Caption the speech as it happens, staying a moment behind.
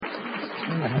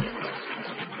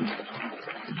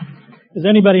Is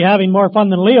anybody having more fun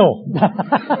than Leo?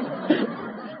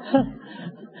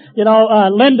 You know,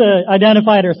 Linda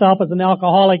identified herself as an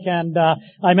alcoholic, and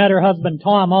I met her husband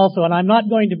Tom also, and I'm not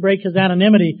going to break his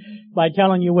anonymity by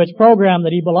telling you which program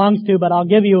that he belongs to, but I'll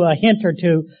give you a hint or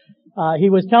two. He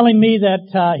was telling me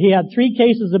that he had 3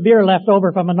 cases of beer left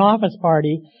over from an office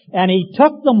party, and he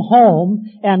took them home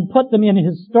and put them in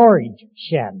his storage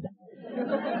shed.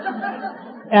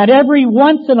 And every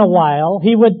once in a while,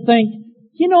 he would think,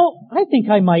 you know, I think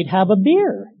I might have a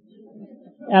beer.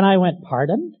 And I went,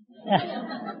 pardon?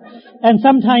 And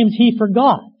sometimes he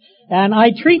forgot. And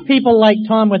I treat people like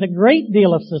Tom with a great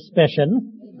deal of suspicion.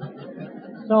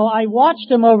 So I watched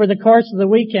him over the course of the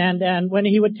weekend, and when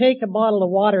he would take a bottle of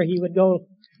water, he would go,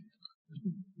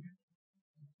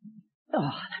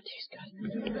 oh, that tastes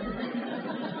good.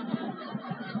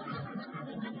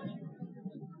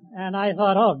 And I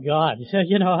thought, oh God, he said,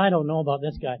 you know, I don't know about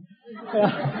this guy.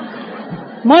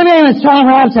 My name is Tom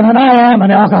Robson, and I am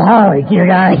an alcoholic, you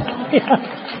guys.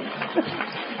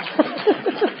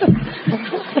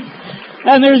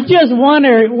 And there's just one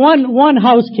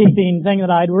housekeeping thing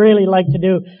that I'd really like to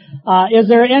do. Is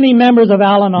there any members of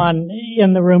Al-Anon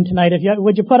in the room tonight?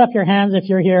 Would you put up your hands if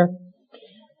you're here?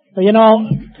 So, you know,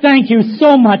 thank you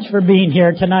so much for being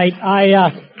here tonight.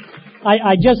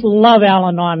 I just love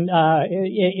Al-Anon.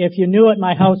 If you knew what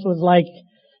my house was like,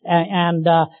 and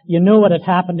you knew what had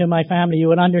happened to my family, you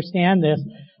would understand this.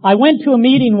 I went to a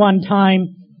meeting one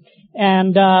time,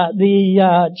 and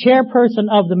the chairperson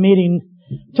of the meeting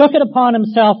took it upon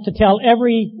himself to tell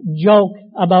every joke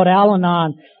about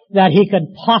Al-Anon that he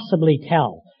could possibly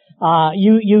tell.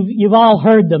 You've all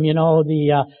heard them, you know,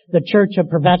 the Church of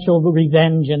Perpetual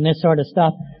Revenge and this sort of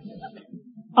stuff.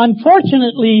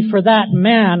 Unfortunately for that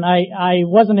man, I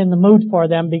wasn't in the mood for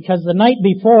them, because the night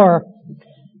before,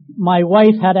 my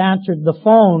wife had answered the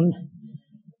phone,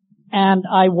 and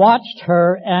I watched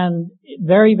her, and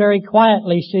very, very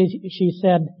quietly she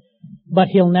said, but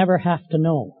he'll never have to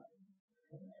know.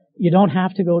 You don't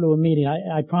have to go to a meeting.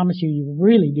 I promise you, you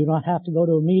really do not have to go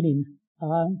to a meeting.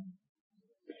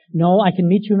 No, I can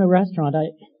meet you in a restaurant.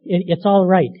 It's all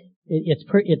right.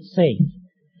 It's safe.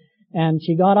 And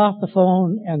she got off the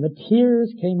phone, and the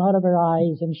tears came out of her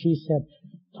eyes, and she said,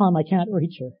 Tom, I can't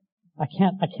reach her. I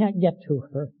can't get to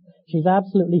her. She's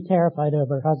absolutely terrified of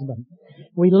her husband.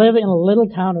 We live in a little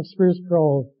town of Spruce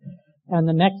Grove, and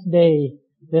the next day,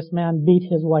 this man beat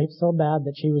his wife so bad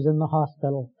that she was in the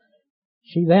hospital.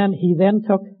 He then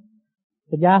took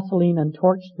the gasoline and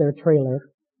torched their trailer.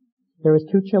 There was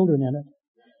 2 children in it.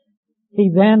 He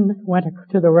then went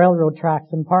to the railroad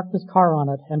tracks and parked his car on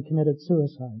it and committed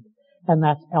suicide. And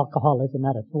that's alcoholism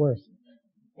at its worst.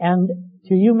 And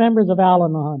to you members of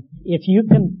Al-Anon, if you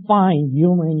can find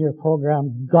humor in your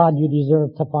program, God, you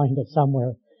deserve to find it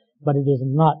somewhere. But it is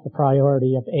not the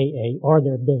priority of AA or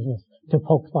their business to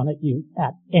poke fun at you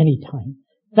at any time.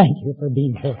 Thank you for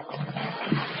being here.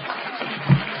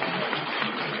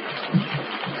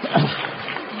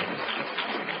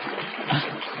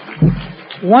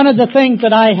 One of the things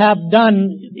that I have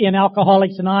done in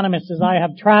Alcoholics Anonymous is I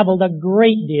have traveled a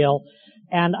great deal,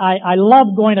 and I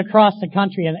love going across the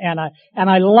country, and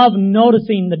I love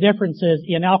noticing the differences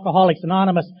in Alcoholics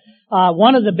Anonymous.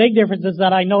 One of the big differences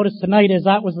that I noticed tonight is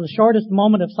that was the shortest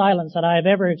moment of silence that I have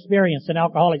ever experienced in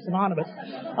Alcoholics Anonymous.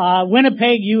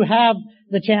 Winnipeg, you have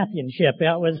the championship.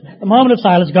 It was a moment of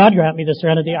silence. God grant me the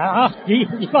serenity.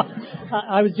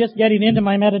 I was just getting into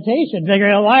my meditation,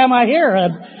 figuring out, why am I here?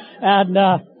 And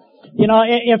you know,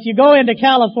 if you go into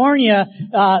California,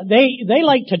 they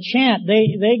like to chant.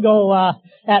 They go,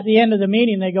 at the end of the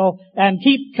meeting, they go, and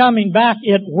keep coming back.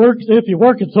 It works. If you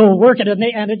work it, so work it.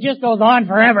 And it just goes on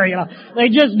forever, you know. They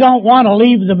just don't want to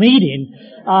leave the meeting.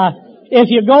 If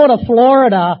you go to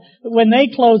Florida, when they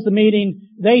close the meeting,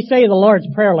 they say the Lord's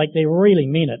Prayer like they really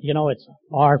mean it. You know, it's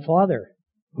Our Father,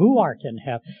 who art in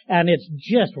heaven. And it's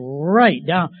just right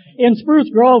down. In Spruce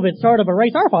Grove, it's sort of a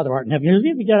race. Our Father art in heaven.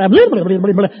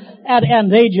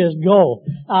 And they just go.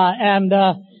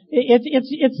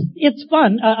 It's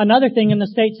fun. Another thing in the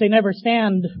States, they never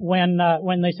stand when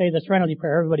they say the Serenity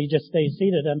Prayer. Everybody just stays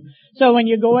seated. And so when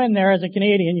you go in there as a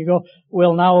Canadian, you go,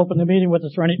 we'll now open the meeting with the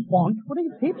Serenity. What are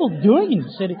you people doing in the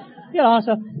city? You know,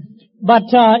 so, but,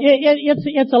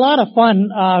 it's a lot of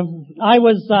fun. I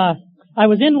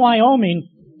was in Wyoming,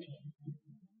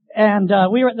 and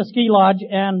we were at the ski lodge,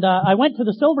 and I went to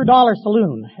the Silver Dollar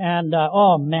Saloon, and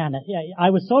oh man,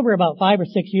 I was sober about 5 or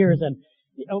 6 years, and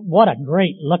what a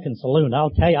great looking saloon,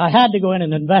 I'll tell you. I had to go in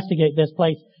and investigate this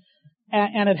place,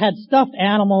 and it had stuffed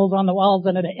animals on the walls,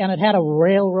 and it had a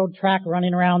railroad track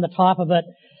running around the top of it,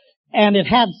 and it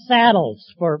had saddles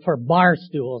for bar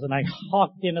stools, and I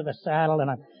hawked into the saddle,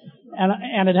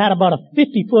 and it had about a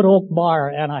 50-foot oak bar,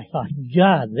 and I thought,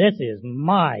 God, this is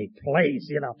my place,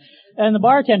 you know. And the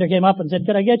bartender came up and said,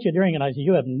 could I get you a drink? And I said,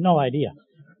 you have no idea.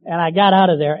 And I got out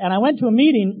of there, and I went to a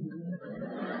meeting,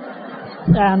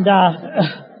 and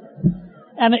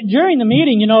during the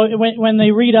meeting, you know, when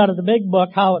they read out of the big book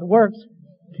how it works,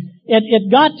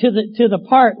 it got to the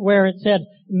part where it said,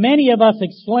 many of us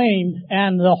exclaimed,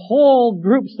 and the whole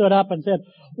group stood up and said,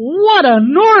 what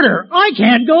an order! I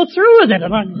can't go through with it!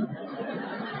 And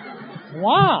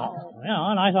wow. You know,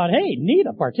 and I thought, hey, neat,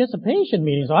 a participation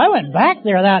meeting. So I went back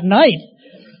there that night,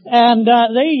 and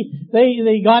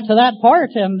they got to that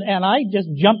part, and I just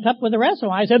jumped up with the rest of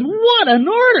them. I said, what an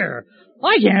order!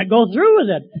 I can't go through with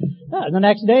it. The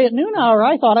next day at noon hour,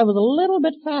 I thought I was a little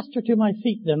bit faster to my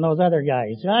feet than those other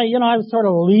guys. I was sort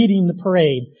of leading the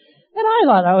parade. And I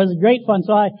thought that was great fun.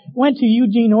 So I went to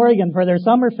Eugene, Oregon for their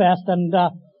Summerfest, and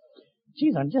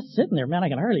geez, I'm just sitting there, man, I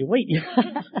can hardly wait.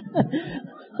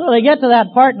 So they get to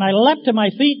that part, and I leapt to my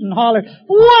feet and hollered,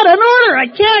 what an order! I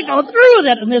can't go through with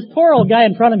it! And this poor old guy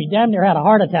in front of me damn near had a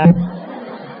heart attack.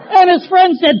 And his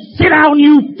friend said, sit down,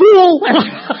 you fool!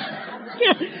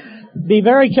 Be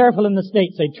very careful in the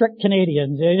States. They trick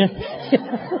Canadians.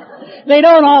 They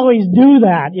don't always do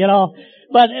that, you know.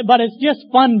 But it's just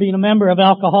fun being a member of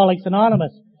Alcoholics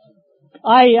Anonymous.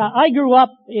 I grew up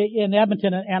in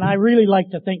Edmonton, and I really like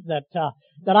to think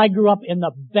that I grew up in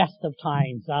the best of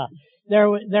times. There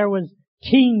was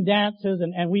teen dances,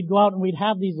 and we'd go out and we'd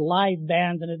have these live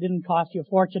bands, and it didn't cost you a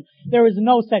fortune. There was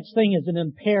no such thing as an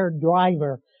impaired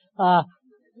driver.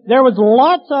 There was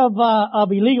lots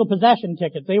of illegal possession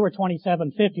tickets. They were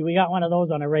 $27.50. We got one of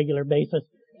those on a regular basis.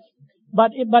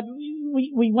 But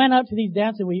we went out to these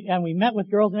dances and we met with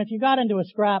girls, and if you got into a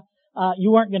scrap,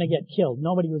 you weren't going to get killed.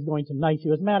 Nobody was going to knife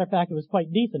you. As a matter of fact, it was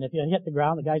quite decent. If you hit the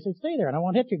ground, the guy said, stay there and I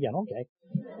won't hit you again. Okay.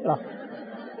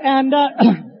 And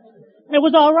it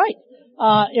was all right.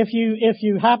 If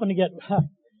you happen to get,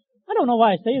 I don't know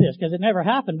why I say this because it never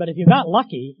happened, but if you got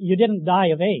lucky, you didn't die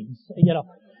of AIDS, you know.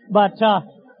 But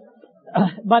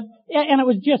it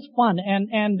was just fun,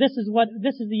 and this is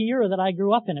the era that I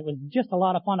grew up in. It was just a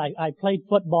lot of fun. I played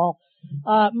football.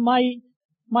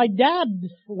 My dad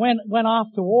went off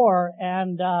to war,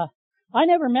 and I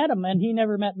never met him, and he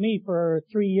never met me for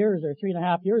 3 years or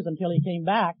 3.5 years until he came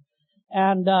back.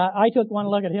 And I took one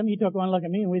look at him, he took one look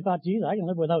at me, and we thought, geez, I can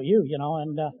live without you, you know.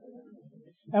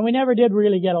 And we never did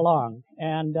really get along.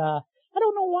 And I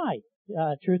don't know why,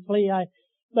 truthfully.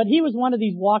 But he was one of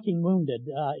these walking wounded.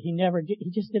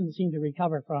 He just didn't seem to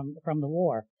recover from the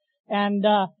war. And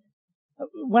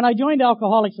when I joined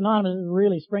Alcoholics Anonymous,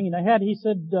 really springing ahead, he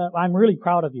said, I'm really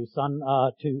proud of you, son,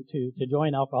 to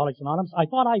join Alcoholics Anonymous. I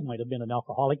thought I might have been an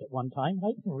alcoholic at one time.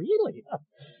 Really?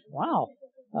 Wow.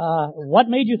 What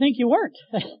made you think you weren't?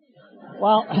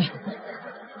 Well,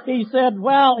 he said,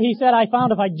 I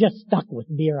found if I just stuck with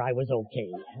beer, I was okay.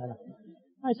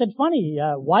 I said, funny,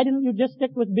 why didn't you just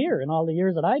stick with beer in all the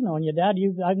years that I'd known you, Dad?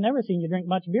 I've never seen you drink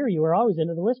much beer. You were always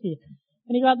into the whiskey.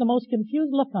 And he got the most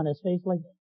confused look on his face, like,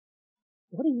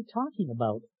 what are you talking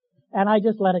about? And I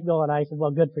just let it go, and I said,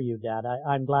 well, good for you, Dad.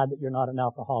 I'm glad that you're not an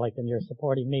alcoholic and you're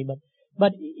supporting me,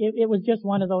 but it was just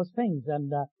one of those things,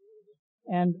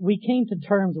 and we came to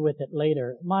terms with it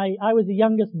later. I was the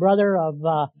youngest brother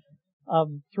of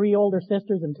 3 older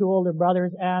sisters and 2 older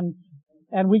brothers, and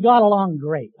we got along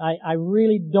great. I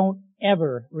really don't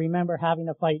ever remember having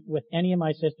a fight with any of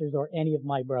my sisters or any of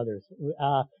my brothers.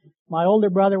 My older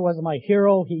brother was my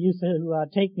hero. He used to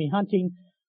take me hunting.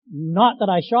 Not that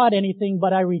I shot anything,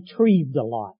 but I retrieved a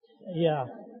lot. Yeah.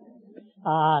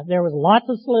 There was lots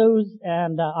of sloughs,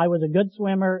 and I was a good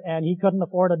swimmer, and he couldn't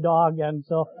afford a dog, and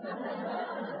so...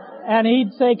 And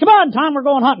he'd say, come on, Tom, we're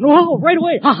going hunting. Whoa, right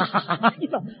away. I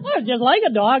was just like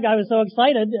a dog. I was so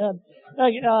excited.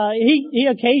 He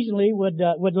occasionally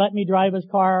would let me drive his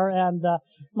car, and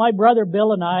my brother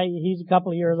Bill and I, he's a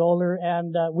couple of years older,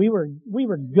 and we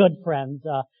were good friends.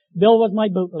 Bill was my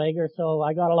bootlegger, so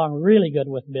I got along really good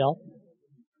with Bill.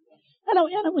 And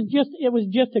it was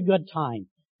just a good time.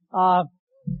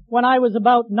 When I was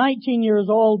about 19 years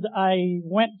old, I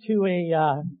went to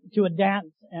a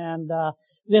dance, and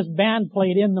this band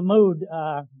played In the Mood,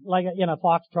 like in a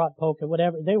foxtrot polka,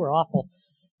 whatever. They were awful.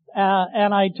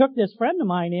 And I took this friend of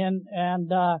mine in, and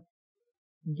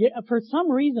for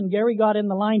some reason, Gary got in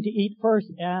the line to eat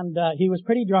first, and he was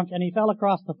pretty drunk, and he fell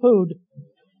across the food,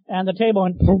 and the table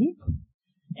went boom,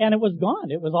 and it was gone.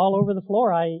 It was all over the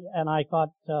floor. I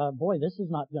thought, boy, this is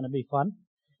not going to be fun.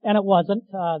 And it wasn't.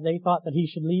 They thought that he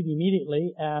should leave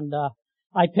immediately, and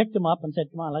I picked him up and said,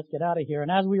 come on, let's get out of here.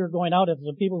 And as we were going out, if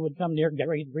the people would come near,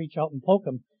 Gary would reach out and poke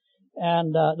him.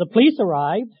 And the police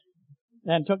arrived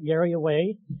and took Gary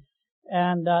away.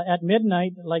 And at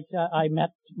midnight, I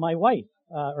met my wife,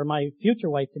 or my future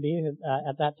wife to be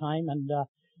at that time, and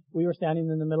we were standing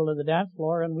in the middle of the dance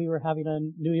floor, and we were having a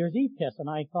New Year's Eve kiss, and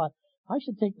I thought, I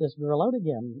should take this girl out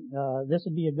again. This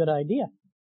would be a good idea.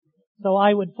 So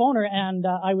I would phone her, and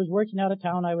I was working out of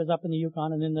town. I was up in the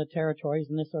Yukon and in the territories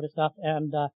and this sort of stuff,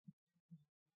 and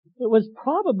it was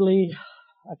probably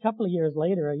a couple of years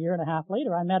later, a year and a half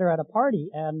later, I met her at a party,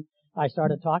 and I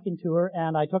started talking to her,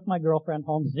 and I took my girlfriend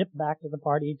home, zipped back to the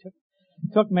party,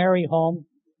 took Mary home,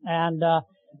 and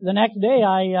the next day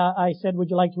I said, would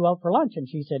you like to go out for lunch? And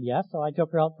she said yes, so I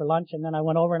took her out for lunch, and then I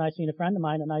went over and I seen a friend of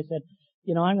mine, and I said,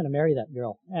 you know, I'm going to marry that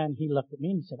girl. And he looked at me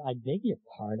and he said, I beg your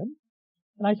pardon?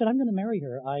 And I said, I'm going to marry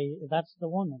her. That's the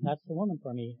woman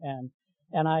for me.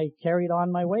 And I carried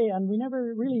on my way, and we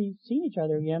never really seen each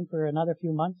other again for another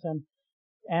few months,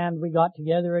 and we got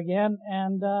together again,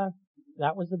 and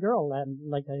that was the girl. And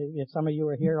if some of you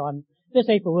are here on this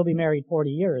April, we'll be married 40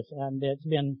 years, and it's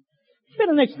been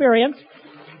an experience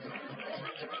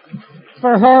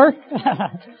for her.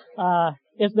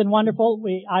 It's been wonderful.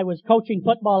 I was coaching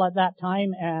football at that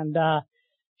time, and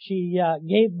she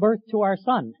gave birth to our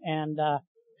son, and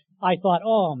I thought,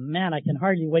 oh man, I can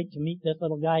hardly wait to meet this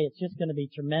little guy. It's just going to be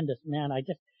tremendous, man.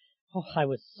 I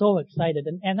was so excited,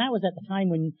 and that was at the time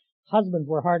when husbands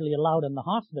were hardly allowed in the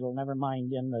hospital, never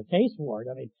mind in the case ward.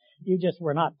 I mean, you just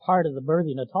were not part of the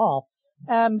birthing at all.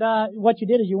 And what you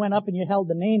did is you went up and you held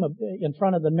the name in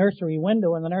front of the nursery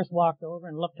window, and the nurse walked over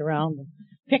and looked around and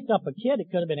picked up a kid.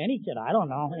 It could have been any kid, I don't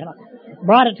know.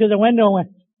 Brought it to the window and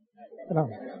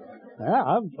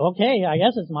yeah, okay, I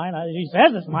guess it's mine. She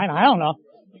says it's mine. I don't know.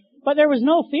 But there was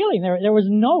no feeling. There was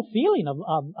no feeling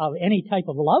of any type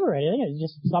of love or anything. It was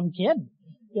just some kid.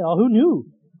 Who knew?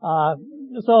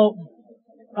 So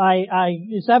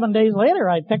 7 days later,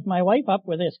 I picked my wife up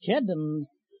with this kid and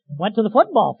went to the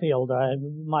football field.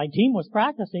 My team was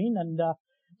practicing, and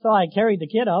so I carried the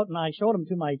kid out and I showed him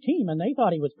to my team, and they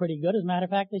thought he was pretty good. As a matter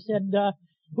of fact, they said,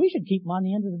 we should keep him on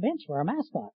the end of the bench for our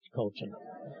mascot coach. And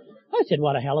I said,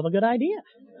 what a hell of a good idea.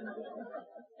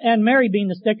 And Mary being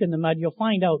the stick in the mud, you'll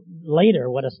find out later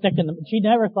what a stick in the mud. She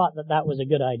never thought that was a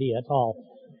good idea at all.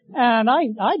 And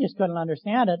I just couldn't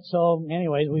understand it. So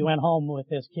anyways, we went home with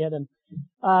this kid, and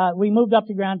we moved up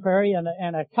to Grand Prairie,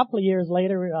 and a couple of years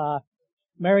later,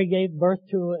 Mary gave birth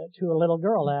to a little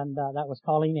girl, and that was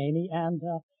Colleen Amy. And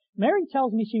Mary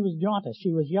tells me she was jaundiced.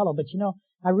 She was yellow, but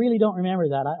I really don't remember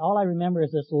that. All I remember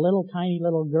is this little tiny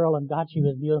little girl, and God, she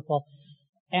was beautiful.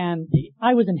 And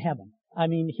I was in heaven. I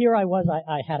mean, here I was.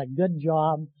 I had a good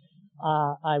job.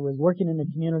 I was working in the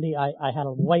community. I had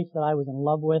a wife that I was in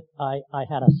love with. I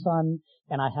had a son,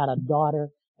 and I had a daughter,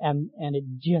 and it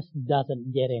just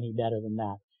doesn't get any better than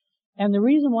that. And the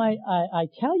reason why I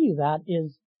tell you that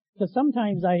is because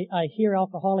sometimes I hear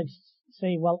alcoholics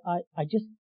say, well, I just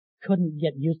couldn't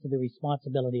get used to the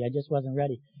responsibility. I just wasn't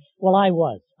ready. Well, I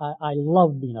was. I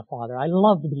loved being a father. I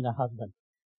loved being a husband.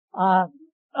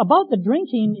 About the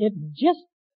drinking,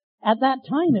 at that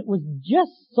time, it was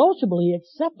just sociably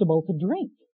acceptable to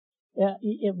drink.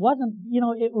 It wasn't,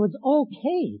 it was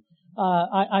okay.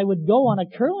 I would go on a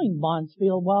curling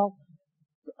bonspiel. Well,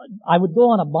 I would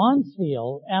go on a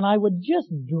bonspiel and I would just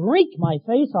drink my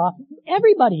face off.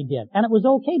 Everybody did. And it was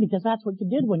okay because that's what you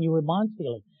did when you were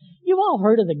bonspieling. You've all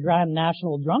heard of the Grand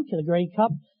National Drunk to the Grey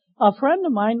Cup. A friend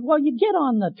of mine, well, you'd get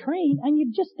on the train and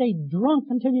you'd just stay drunk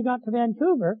until you got to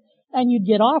Vancouver. And you'd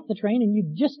get off the train and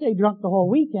you'd just stay drunk the whole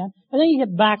weekend. And then you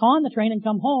get back on the train and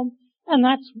come home. And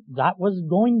that was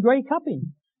going Grey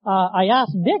Cupping. I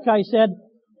asked Dick, I said,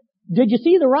 did you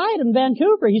see the riot in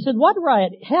Vancouver? He said, what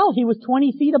riot? Hell, he was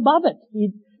 20 feet above it.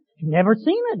 He'd never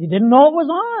seen it. He didn't know it was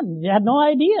on. He had no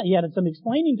idea. He had some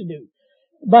explaining to do.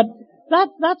 But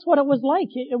that's what it was like.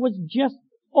 It was just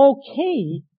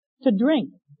okay to drink.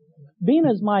 Being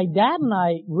as my dad and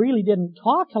I really didn't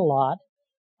talk a lot,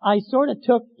 I sort of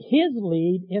took his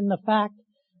lead in the fact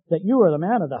that you were the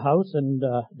man of the house and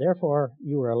therefore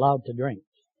you were allowed to drink.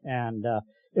 And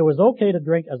it was okay to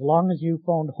drink as long as you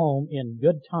phoned home in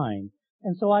good time.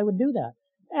 And so I would do that.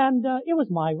 And it was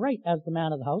my right as the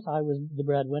man of the house. I was the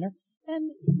breadwinner.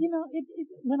 And,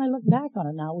 when I look back on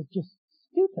it now, it was just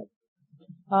stupid.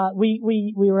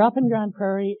 We were up in Grand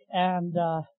Prairie, and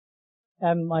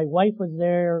my wife was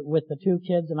there with the two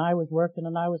kids, and I was working,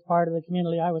 and I was part of the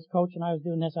community. I was coaching, I was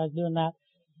doing this, I was doing that.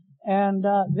 And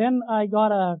then I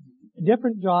got a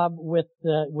different job with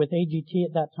AGT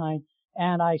at that time,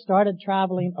 and I started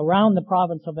traveling around the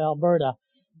province of Alberta.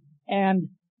 And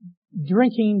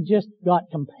drinking just got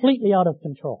completely out of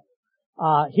control.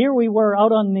 Here we were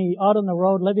out on the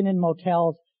road, living in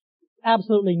motels,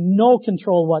 absolutely no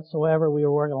control whatsoever. We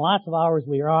were working lots of hours,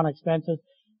 we were on expenses,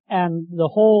 and the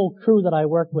whole crew that I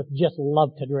worked with just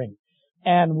loved to drink.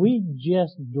 And we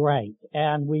just drank,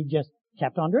 and we just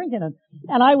kept on drinking.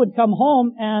 And I would come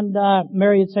home, and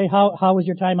Mary would say, how was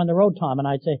your time on the road, Tom? And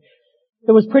I'd say,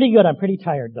 it was pretty good, I'm pretty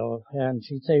tired though. And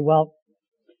she'd say, well,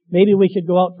 maybe we could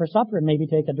go out for supper and maybe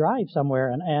take a drive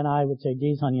somewhere. And I would say,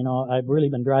 geez, hon, I've really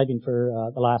been driving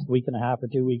for the last week and a half or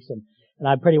 2 weeks, and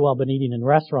I've pretty well been eating in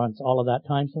restaurants all of that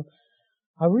time, so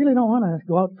I really don't want to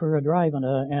go out for a drive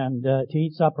and to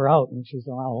eat supper out. And she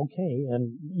said, oh, okay.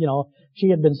 And, she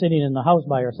had been sitting in the house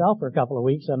by herself for a couple of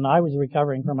weeks, and I was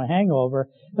recovering from a hangover,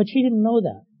 but she didn't know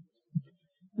that.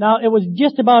 Now, it was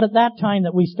just about at that time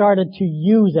that we started to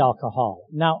use alcohol.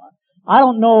 Now, I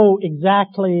don't know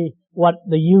exactly what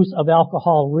the use of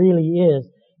alcohol really is,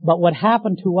 but what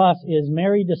happened to us is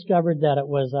Mary discovered that it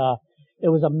was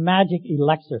a magic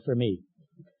elixir for me.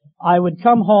 I would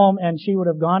come home and she would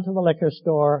have gone to the liquor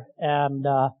store and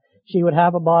she would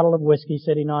have a bottle of whiskey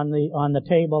sitting on the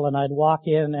table, and I'd walk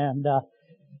in and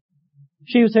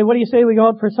she would say, what do you say we go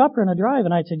out for supper and a drive?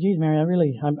 And I'd say, geez, Mary,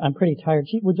 I'm pretty tired.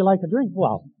 Would you like a drink?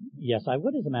 Well, yes, I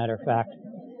would, as a matter of fact.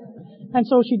 And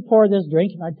so she'd pour this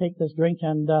drink, and I'd take this drink,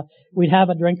 and we'd have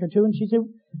a drink or two, and she'd say,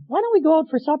 why don't we go out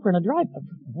for supper and a drive?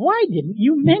 Why didn't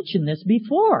you mention this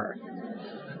before?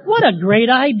 What a great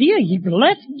idea.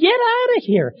 Let's get out of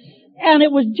here. And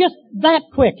it was just that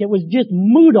quick. It was just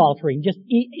mood altering.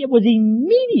 It was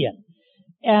immediate.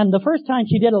 And the first time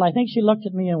she did it, I think she looked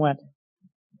at me and went,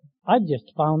 I've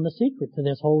just found the secret to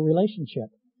this whole relationship.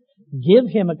 Give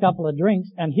him a couple of drinks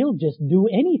and he'll just do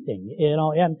anything,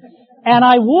 and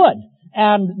I would.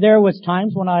 And there was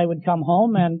times when I would come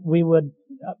home and we would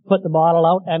put the bottle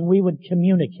out and we would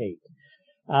communicate.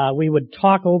 We would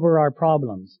talk over our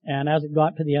problems. And as it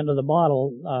got to the end of the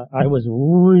bottle, I was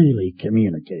really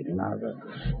communicating. I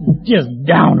was just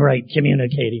downright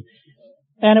communicating.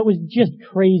 And it was just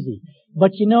crazy.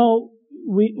 But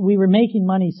we were making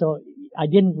money, so I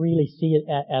didn't really see it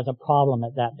as a problem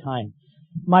at that time.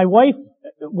 My wife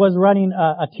was running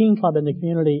a teen club in the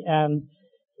community,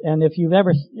 and if you've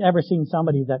ever seen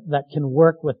somebody that can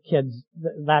work with kids,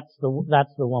 that's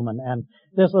the woman. And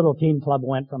this little teen club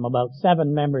went from about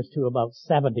 7 members to about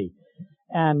 70,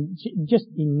 and just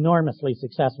enormously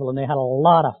successful. And they had a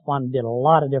lot of fun, did a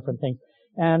lot of different things,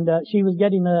 and she was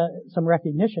getting some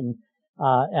recognition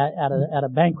at a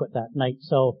banquet that night.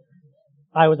 So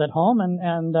I was at home,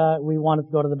 and we wanted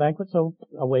to go to the banquet, so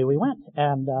away we went.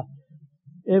 And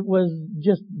it was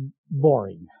just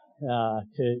boring.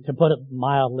 To put it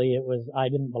mildly, I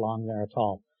didn't belong there at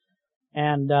all.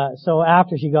 And so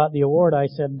after she got the award, I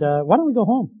said, why don't we go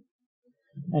home?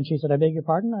 And she said, I beg your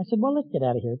pardon? I said, well, let's get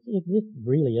out of here. This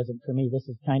really isn't for me. This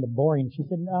is kind of boring. She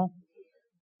said,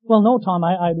 well, no, Tom,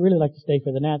 I'd really like to stay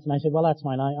for the Nats. And I said, well, that's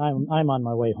fine. I'm on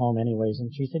my way home anyways.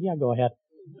 And she said, yeah, go ahead.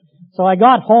 So I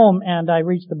got home and I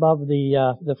reached above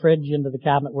the fridge into the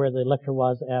cabinet where the liquor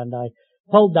was, and I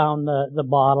pulled down the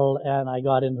bottle and I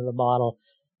got into the bottle,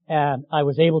 and I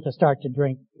was able to start to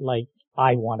drink like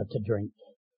I wanted to drink,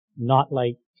 not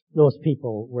like those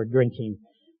people were drinking.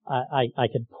 I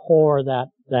could pour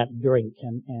that drink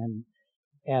and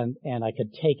I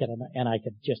could take it and I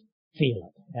could just feel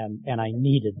it, and I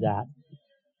needed that.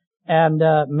 And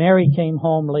Mary came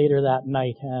home later that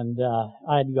night, and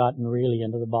I'd gotten really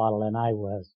into the bottle, and I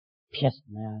was pissed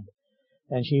mad.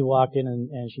 And she walked in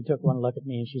and she took one look at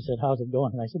me and she said, how's it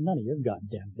going? And I said, none of your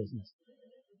goddamn business.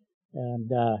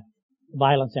 And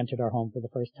violence entered our home for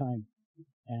the first time.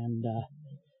 And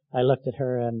I looked at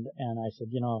her and I said,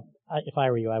 if I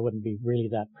were you, I wouldn't be really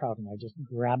that proud. And I just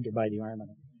grabbed her by the arm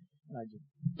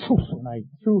and I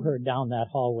threw her down that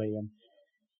hallway,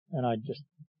 and I just,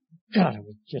 God,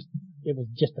 it was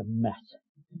just a mess.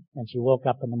 And she woke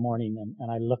up in the morning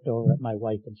and I looked over at my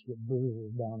wife and she had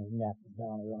bruises down her neck and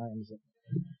down her arms.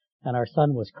 And our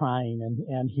son was crying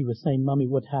and he was saying, Mommy,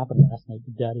 what happened last night?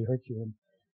 Did Daddy hurt you? And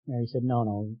Mary said,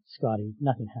 no, Scotty,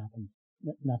 nothing happened.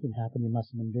 Nothing happened. You must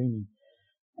have been dreaming.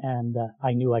 And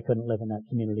I knew I couldn't live in that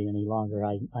community any longer.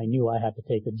 I knew I had to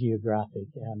take a geographic,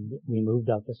 and we moved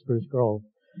out to Spruce Grove.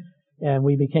 And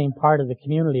we became part of the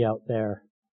community out there.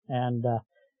 And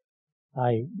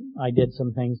I did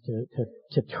some things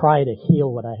to try to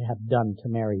heal what I had done to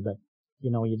Mary, but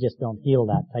you just don't heal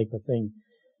that type of thing.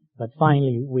 But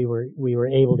finally we were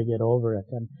able to get over it.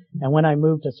 And when we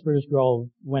moved to Spruce Grove,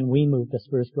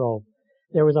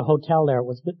 there was a hotel there. It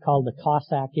was called the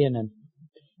Cossack Inn, and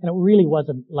it really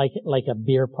wasn't like a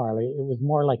beer parlor. It was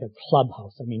more like a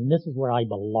clubhouse. I mean, this is where I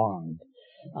belonged.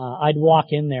 I'd walk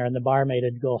in there and the barmaid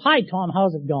would go, "Hi, Tom,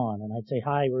 how's it going?" And I'd say,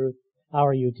 "Hi, Ruth, how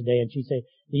are you today?" And she'd say,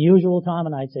 "The usual, Tom?"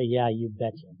 And I'd say, "Yeah, you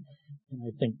betcha." And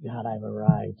I think, God, I've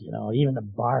arrived, even the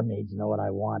barmaids know what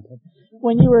I want.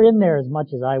 When you were in there as much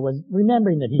as I was,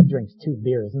 remembering that he drinks 2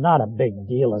 beers, not a big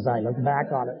deal as I look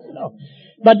back on it,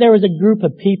 But there was a group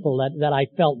of people that I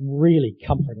felt really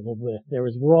comfortable with. There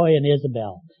was Roy and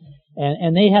Isabel.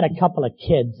 And they had a couple of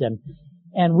kids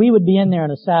and we would be in there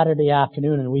on a Saturday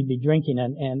afternoon and we'd be drinking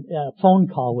and a phone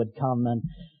call would come and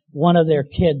one of their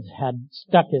kids had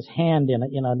stuck his hand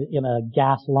in a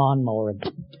gas lawnmower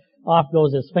and off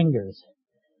goes his fingers.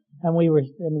 And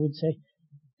we'd say,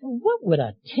 what would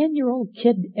a 10-year-old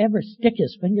kid ever stick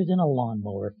his fingers in a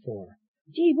lawnmower for?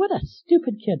 Gee, what a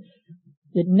stupid kid.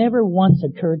 It never once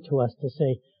occurred to us to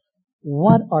say,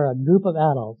 what are a group of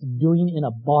adults doing in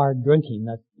a bar drinking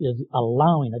that is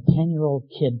allowing a 10-year-old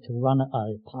kid to run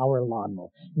a power lawnmower?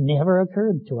 Never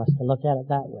occurred to us to look at it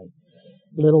that way.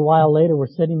 A little while later, we're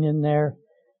sitting in there,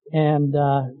 and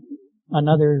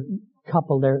another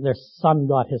couple, their son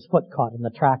got his foot caught in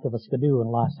the track of a skidoo and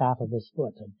lost half of his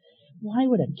foot. And why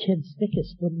would a kid stick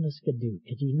his foot in a skidoo?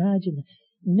 Could you imagine?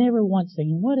 Never once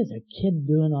thinking, what is a kid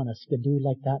doing on a skidoo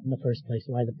like that in the first place?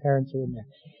 Why the parents are in there.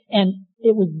 And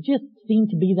it would just seem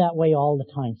to be that way all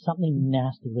the time. Something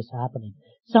nasty was happening.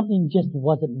 Something just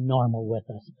wasn't normal with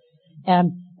us.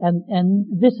 And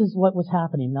this is what was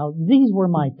happening. Now, these were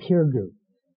my peer group.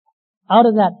 Out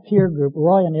of that peer group,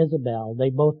 Roy and Isabel,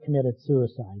 they both committed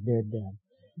suicide. They're dead.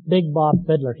 Big Bob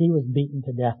Fiddler, he was beaten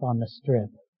to death on the strip.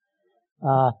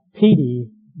 Petey,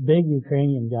 big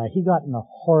Ukrainian guy, he got in a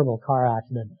horrible car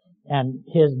accident and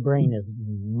his brain is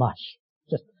mush.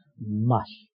 Just mush.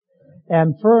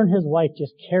 And Fern, his wife,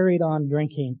 just carried on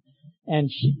drinking. And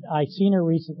I seen her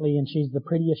recently and she's the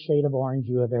prettiest shade of orange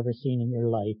you have ever seen in your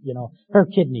life. Her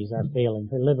kidneys are failing,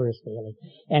 her liver is failing,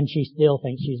 and she still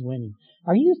thinks she's winning.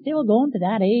 Are you still going to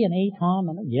that A&A, Tom?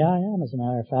 Yeah, I am, as a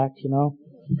matter of fact,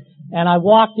 And I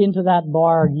walked into that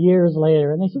bar years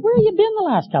later and they said, where have you been the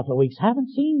last couple of weeks? Haven't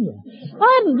seen you.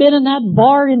 I haven't been in that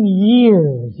bar in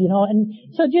years, and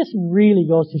so it just really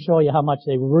goes to show you how much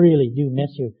they really do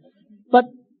miss you. But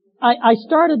I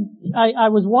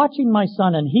was watching my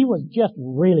son and he was just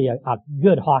really a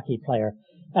good hockey player.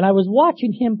 And I was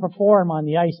watching him perform on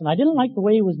the ice and I didn't like the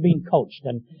way he was being coached.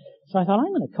 And so I thought,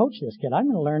 I'm going to coach this kid. I'm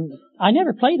going to learn. I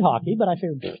never played hockey, but I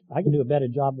figured I can do a better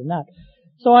job than that.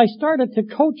 So I started to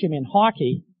coach him in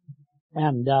hockey.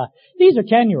 And these are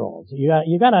 10-year-olds.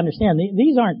 You got to understand,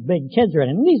 these aren't big kids or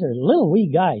anything. These are little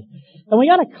wee guys. And we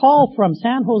got a call from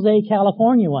San Jose,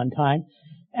 California one time.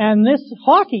 And this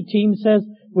hockey team says,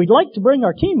 we'd like to bring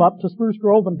our team up to Spruce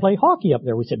Grove and play hockey up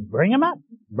there. We said, bring them up.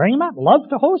 Love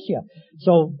to host you.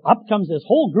 So up comes this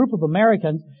whole group of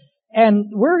Americans,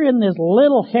 and we're in this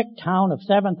little hick town of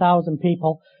 7,000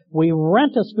 people. We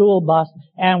rent a school bus,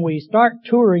 and we start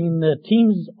touring the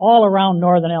teams all around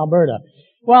northern Alberta.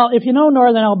 Well, if you know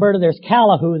northern Alberta, there's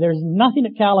Calahoo. There's nothing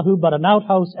at Calahoo but an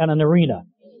outhouse and an arena.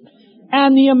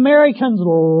 And the Americans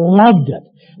loved it.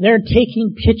 They're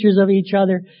taking pictures of each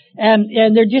other, and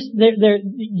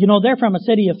they're from a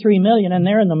city of 3 million, and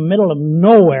they're in the middle of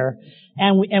nowhere.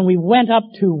 And we went up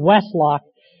to Westlock,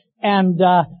 and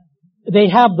they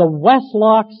have the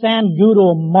Westlock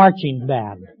Sangudo Marching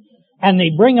Band, and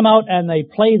they bring them out and they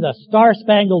play the Star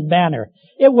Spangled Banner.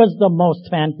 It was the most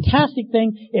fantastic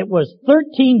thing. It was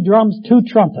 13 drums, 2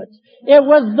 trumpets. It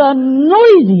was the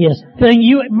noisiest thing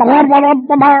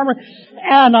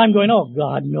and I'm going, oh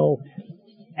God, no.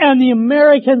 And the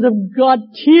Americans have got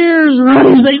tears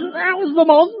running. That was the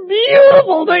most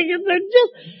beautiful thing.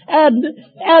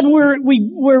 And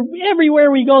we're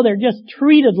everywhere we go, they're just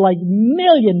treated like $1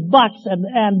 million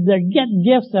and they're getting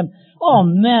gifts and, oh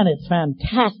man, it's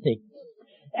fantastic.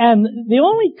 And the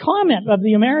only comment of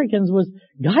the Americans was,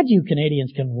 God, you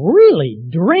Canadians can really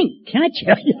drink, can't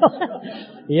you?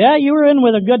 Yeah, you were in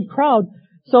with a good crowd.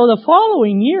 So the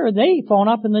following year, they phone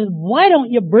up and they said, why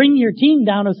don't you bring your team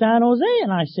down to San Jose?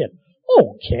 And I said,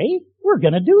 okay, we're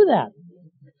going to do that.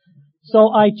 So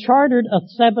I chartered a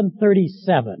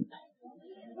 737.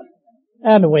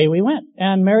 And away we went.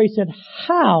 And Mary said,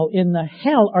 how in the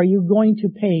hell are you going to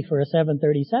pay for a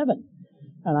 737?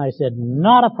 And I said,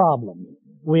 not a problem.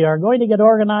 We are going to get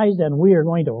organized and we are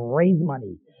going to raise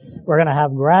money. We're going to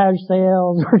have garage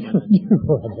sales. We're going to do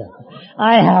whatever.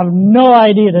 I have no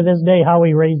idea to this day how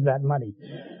we raised that money.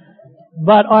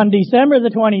 But on December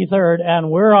the 23rd, and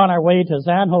we're on our way to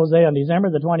San Jose on December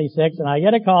the 26th, and I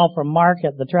get a call from Mark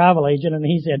at the travel agent, and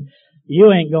he said,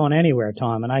 you ain't going anywhere,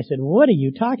 Tom. And I said, what are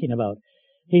you talking about?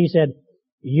 He said,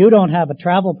 you don't have a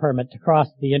travel permit to cross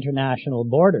the international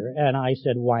border. And I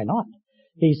said, why not?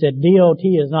 He said, DOT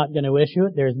is not going to issue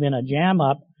it. There's been a jam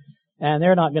up, and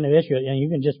they're not going to issue it, and you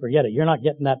can just forget it. You're not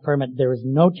getting that permit. There is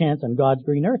no chance on God's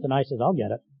green earth. And I said, I'll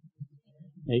get it.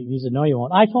 He said, no, you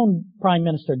won't. I phoned Prime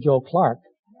Minister Joe Clark.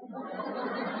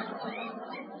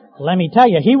 Let me tell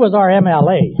you, he was our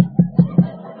MLA.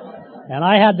 And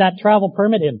I had that travel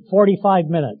permit in 45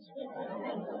 minutes.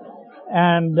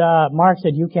 And Mark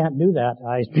said, you can't do that.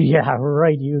 I said, yeah,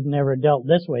 right, you've never dealt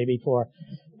this way before.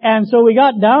 And so we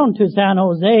got down to San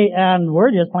Jose, and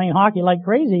we're just playing hockey like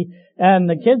crazy. And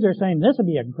the kids are saying, this would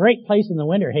be a great place in the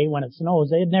winter, hey, when it snows.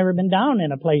 They had never been down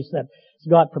in a place that's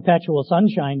got perpetual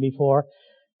sunshine before.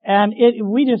 And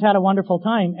we just had a wonderful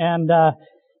time. And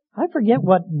I forget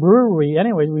what brewery.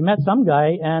 Anyways, we met some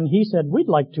guy, and he said, we'd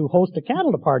like to host a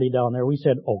Canada party down there. We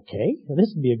said, okay,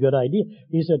 this would be a good idea.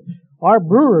 He said, our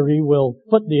brewery will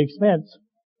foot the expense.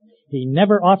 He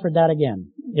never offered that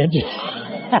again. It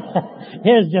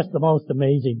was just the most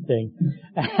amazing thing.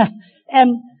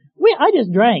 And I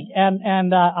just drank,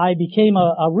 and I became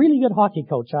a really good hockey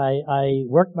coach. I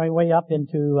worked my way up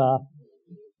into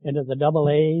the double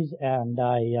A's, and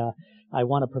I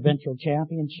won a provincial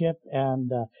championship,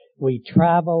 and we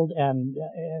traveled, and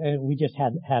we just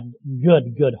had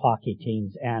good hockey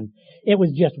teams, and it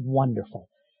was just wonderful.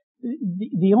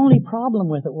 The only problem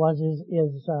with it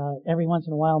is every once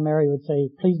in a while Mary would say,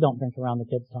 please don't drink around the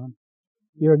kids, Tom.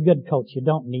 You're a good coach. You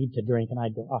don't need to drink. And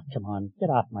I'd go, oh, come on,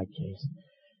 get off my case.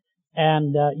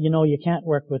 And, you can't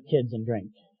work with kids and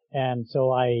drink. And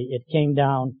so it came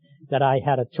down that I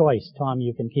had a choice. Tom,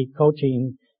 you can keep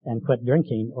coaching and quit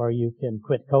drinking, or you can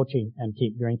quit coaching and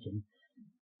keep drinking.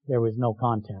 There was no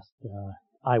contest.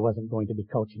 I wasn't going to be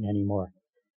coaching anymore.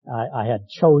 I had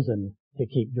chosen to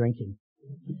keep drinking.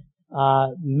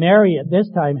 Mary at this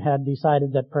time had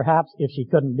decided that perhaps if she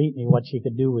couldn't beat me, what she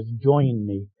could do was join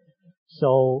me.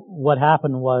 So what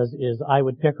happened is I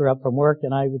would pick her up from work,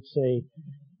 and I would say,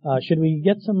 should we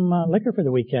get some liquor for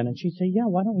the weekend? And she'd say, yeah,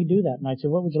 why don't we do that? And I'd say,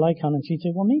 what would you like, hon? And she'd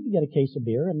say, well, maybe get a case of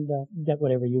beer and get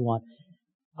whatever you want.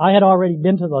 I had already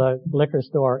been to the liquor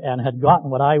store and had gotten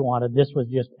what I wanted. This was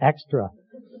just extra.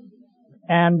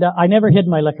 And I never hid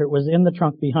my liquor. It was in the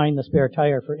trunk behind the spare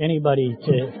tire for anybody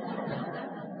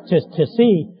to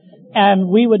see. And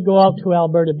we would go out to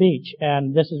Alberta Beach,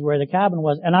 and this is where the cabin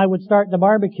was, and I would start the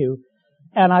barbecue,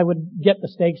 and I would get the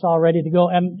steaks all ready to go.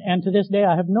 And to this day,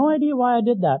 I have no idea why I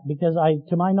did that, because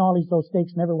to my knowledge, those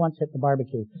steaks never once hit the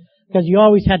barbecue. Because you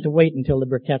always had to wait until the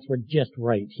briquettes were just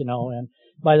right, and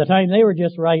by the time they were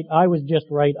just right, I was just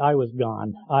right, I was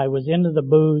gone. I was into the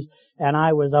booze, and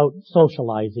I was out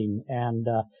socializing, and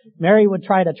Mary would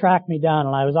try to track me down,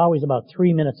 and I was always about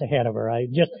 3 minutes ahead of her.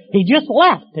 He just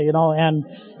left, and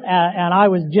I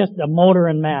was just a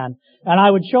motoring man. And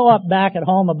I would show up back at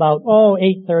home about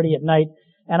 8:30 at night,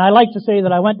 and I like to say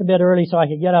that I went to bed early so I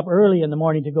could get up early in the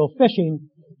morning to go fishing.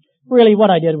 Really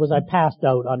what I did was I passed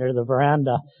out under the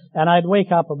veranda, and I'd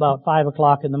wake up about 5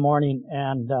 o'clock in the morning,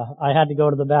 and I had to go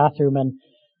to the bathroom,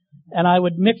 and I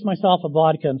would mix myself a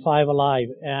vodka and 5 Alive,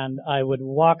 and I would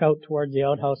walk out towards the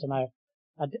outhouse, and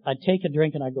I'd take a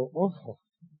drink, and I'd go, oh,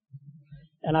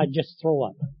 and I'd just throw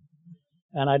up.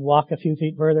 And I'd walk a few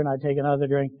feet further, and I'd take another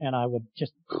drink, and I would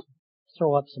just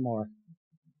throw up some more.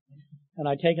 And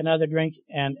I'd take another drink,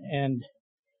 and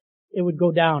it would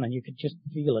go down, and you could just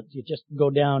feel it. You just go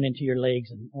down into your legs,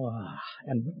 and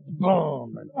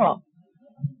boom, and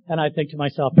And I think to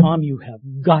myself, Tom, you have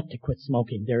got to quit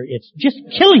smoking. It's just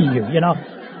killing you,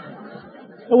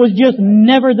 It was just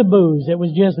never the booze. It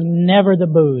was just never the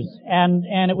booze. And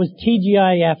it was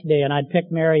TGIF day, and I'd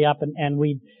pick Mary up, and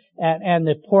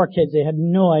the poor kids, they had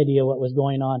no idea what was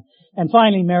going on. And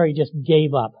finally Mary just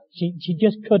gave up. She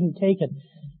just couldn't take it.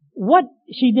 What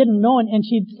she didn't know, and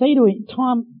she'd say to me,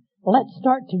 Tom, let's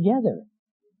start together.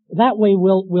 That way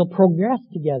we'll progress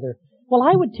together. Well,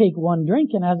 I would take one drink,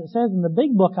 and as it says in the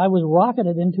big book, I was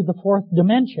rocketed into the fourth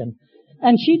dimension.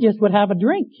 And she just would have a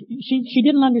drink. She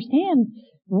didn't understand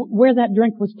where that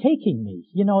drink was taking me.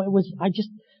 I just,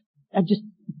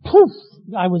 poof,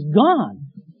 I was gone.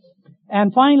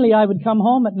 And finally I would come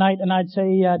home at night and I'd say,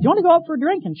 do you want to go out for a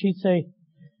drink? And she'd say,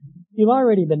 you've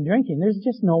already been drinking. There's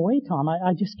just no way, Tom.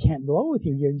 I just can't go out with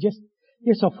you.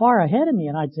 You're so far ahead of me.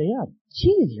 And I'd say, yeah,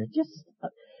 geez, you're just,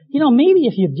 maybe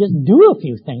if you'd just do a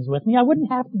few things with me, I wouldn't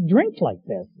have to drink like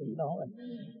this,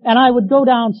 And I would go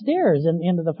downstairs and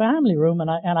into the family room, and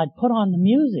I'd put on the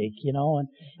music, and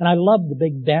I loved the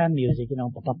big band music, and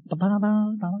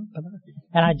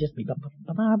I'd just be,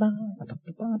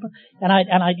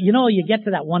 and you get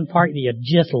to that one part that you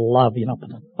just love, and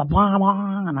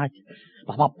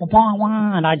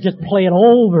I'd just play it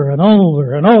over and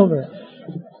over and over.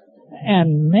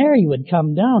 And Mary would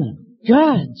come down and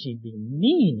God, she'd be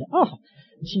mean. Oh,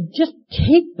 she'd just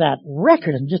take that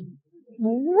record and just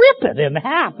rip it in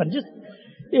half and just,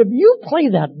 if you play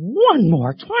that one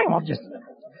more time, I'll just,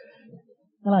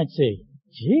 and I'd say,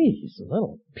 geez, a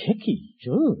little picky.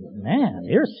 Ooh, man,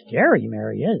 you're scary,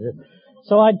 Mary.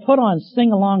 So I'd put on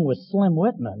Sing Along with Slim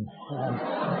Whitman.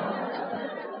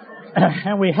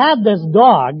 And we had this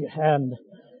dog, and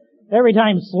every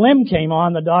time Slim came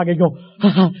on, the dog would go, ha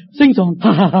ha, sing song,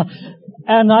 ha ha ha.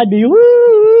 And I'd be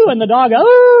woo, and the dog,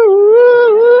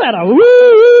 ooh, and a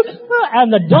woo,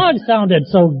 and the dog sounded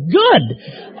so good.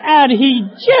 And he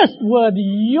just would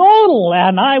yodel,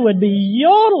 and I would be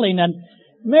yodeling, and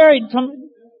Mary, turn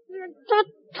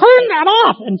that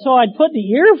off. And so I'd put the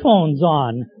earphones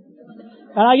on.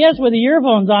 And I guess with the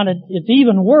earphones on, it's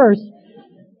even worse.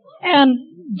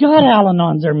 And God,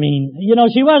 Al-Anons are mean. You know,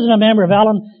 she wasn't a member of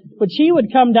Al-Anon, but she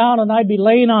would come down and I'd be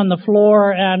laying on the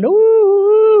floor and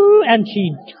ooh, and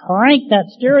she'd crank that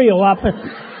stereo up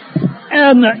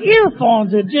and the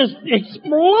earphones would just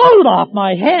explode off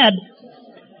my head.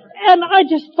 And I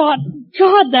just thought,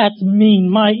 God, that's mean.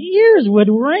 My ears would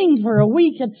ring for a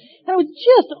week and it was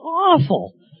just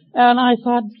awful. And I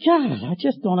thought, God, I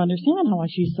just don't understand how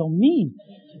she's so mean.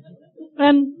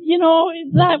 And, you know,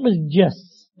 that was just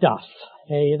stuff.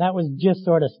 Hey, that was just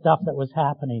sort of stuff that was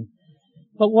happening.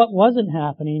 But what wasn't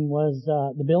happening was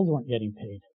the bills weren't getting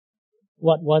paid.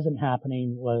 What wasn't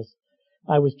happening was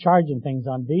I was charging things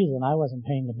on Visa and I wasn't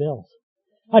paying the bills.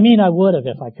 I mean, I would have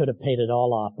if I could have paid it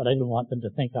all off, but I didn't want them to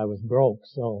think I was broke,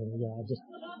 so I just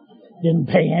didn't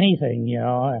pay anything, you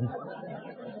know.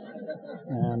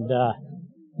 And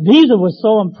Visa was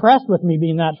so impressed with me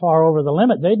being that far over the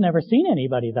limit. They'd never seen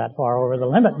anybody that far over the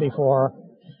limit before.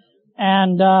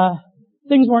 And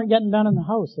things weren't getting done in the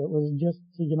house. It was just,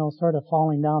 you know, sort of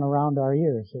falling down around our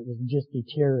ears. It was just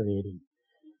deteriorating.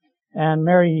 And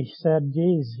Mary said,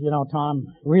 geez, you know, Tom,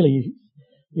 really,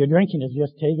 your drinking is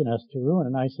just taking us to ruin.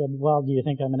 And I said, well, do you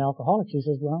think I'm an alcoholic? She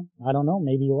says, well, I don't know.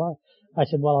 Maybe you are. I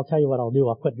said, well, I'll tell you what I'll do.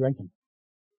 I'll quit drinking.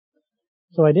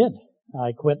 So I did.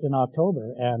 I quit in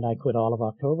October, and I quit all of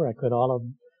October. I quit all of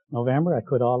November. I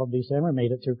quit all of December,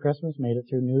 made it through Christmas, made it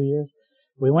through New Year's.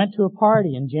 We went to a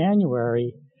party in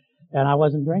January, and I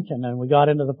wasn't drinking. And we got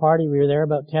into the party. We were there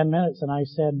about 10 minutes, and I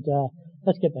said,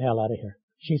 let's get the hell out of here.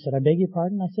 She said, I beg your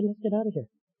pardon? I said, let's get out of here.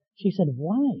 She said,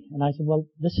 why? And I said, well,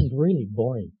 this is really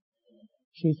boring.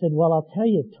 She said, well, I'll tell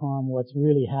you, Tom, what's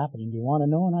really happening. Do you want to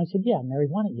know? And I said, yeah, Mary,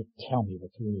 why don't you tell me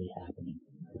what's really happening?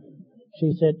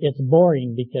 She said, it's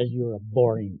boring because you're a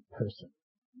boring person.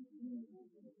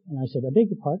 And I said, I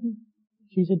beg your pardon?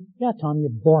 She said, yeah, Tom,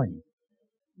 you're boring.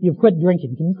 You've quit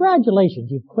drinking. Congratulations,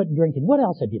 you've quit drinking. What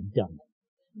else have you done?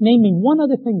 Name me one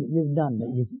other thing that you've done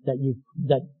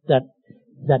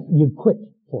that you've quit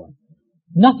for.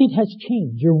 Nothing has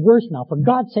changed. You're worse now. For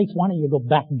God's sakes, why don't you go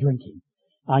back drinking?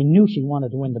 I knew she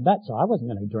wanted to win the bet, so I wasn't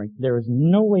going to drink. There was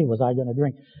no way was I going to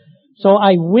drink. So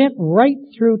I went right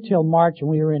through till March, and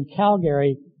we were in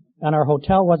Calgary, and our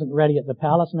hotel wasn't ready at the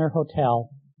Palace Nere Hotel.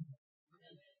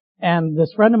 And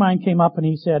this friend of mine came up and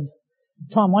he said,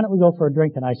 Tom, why don't we go for a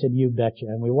drink? And I said, you betcha.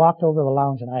 And we walked over to the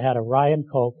lounge, and I had a rye and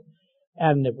Coke,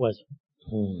 and it was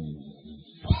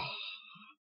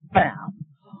bam.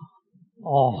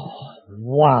 Oh,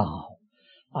 wow.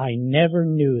 I never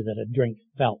knew that a drink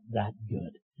felt that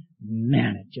good.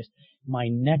 Man, my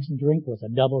next drink was a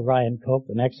double rye and Coke.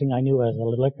 The next thing I knew, I was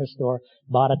at a liquor store,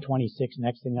 bought a 26.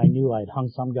 Next thing I knew, I'd hung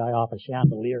some guy off a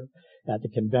chandelier at the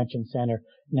convention center.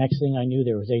 Next thing I knew,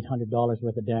 there was $800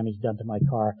 worth of damage done to my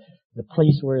car. The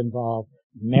police were involved.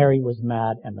 Mary was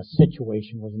mad, and the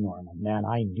situation was normal. Man,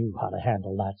 I knew how to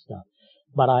handle that stuff.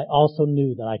 But I also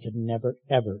knew that I could never,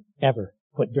 ever, ever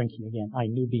quit drinking again. I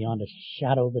knew beyond a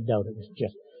shadow of a doubt it was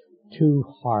just too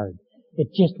hard. It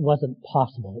just wasn't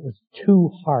possible. It was too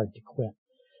hard to quit.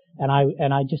 And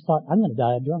I just thought, I'm going to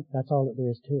die a drunk. That's all that there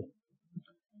is to it.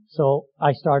 So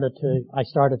I started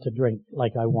to drink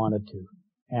like I wanted to.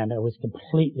 And it was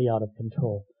completely out of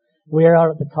control. We were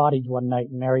out at the cottage one night,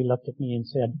 and Mary looked at me and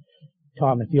said,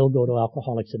 Tom, if you'll go to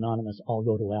Alcoholics Anonymous, I'll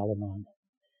go to Al-Anon.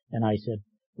 And I said,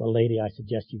 well, lady, I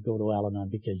suggest you go to Al-Anon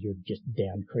because you're just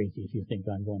damn crazy if you think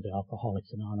I'm going to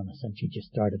Alcoholics Anonymous. And she just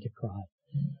started to cry.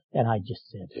 And I just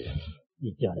said,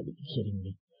 you gotta be kidding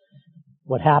me.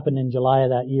 What happened in July of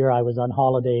that year, I was on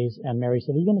holidays, and Mary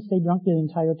said, are you going to stay drunk the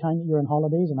entire time that you're on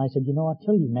holidays? And I said, you know,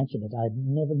 until you mentioned it, I've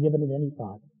never given it any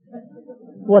thought.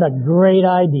 What a great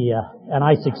idea. And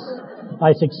I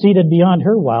succeeded beyond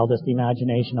her wildest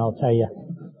imagination, I'll tell you.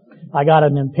 I got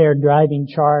an impaired driving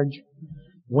charge,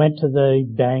 went to the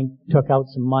bank, took out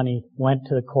some money, went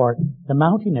to the court. The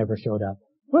Mountie never showed up.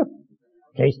 Whoop.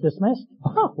 Case dismissed.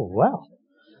 Oh, well.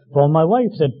 Phoned my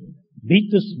wife, said,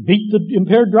 beat the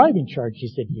impaired driving charge. She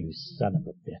said, you son of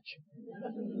a bitch.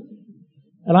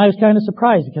 And I was kind of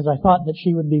surprised because I thought that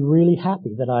she would be really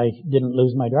happy that I didn't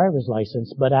lose my driver's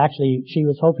license, but actually she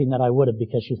was hoping that I would have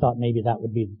because she thought maybe that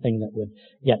would be the thing that would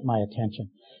get my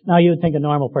attention. Now you would think a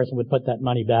normal person would put that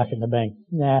money back in the bank.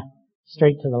 Nah,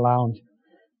 straight to the lounge.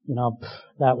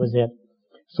 That was it.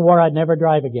 Swore I'd never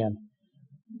drive again.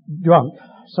 Drunk.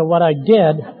 So what I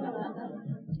did,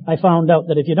 I found out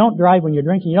that if you don't drive when you're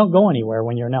drinking, you don't go anywhere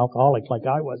when you're an alcoholic like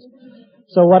I was.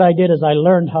 So what I did is I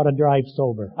learned how to drive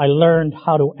sober. I learned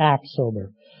how to act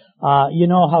sober. You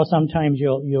know how sometimes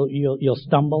you'll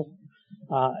stumble?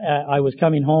 I was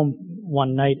coming home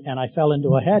one night and I fell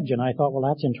into a hedge and I thought, well,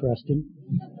 that's interesting.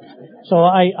 So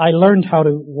I learned how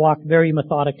to walk very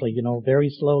methodically, very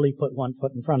slowly, put one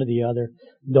foot in front of the other.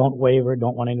 Don't waver,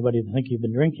 don't want anybody to think you've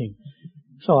been drinking.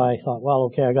 So I thought, well,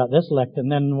 okay, I got this licked.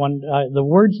 And then the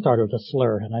words started to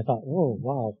slur and I thought, whoa,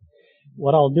 wow.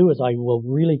 What I'll do is I will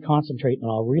really concentrate and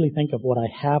I'll really think of what I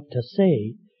have to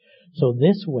say. So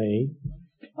this way,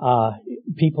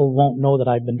 people won't know that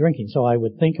I've been drinking. So I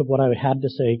would think of what I had to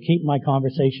say, keep my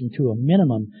conversation to a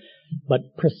minimum, but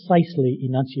precisely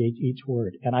enunciate each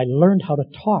word. And I learned how to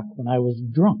talk when I was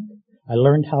drunk. I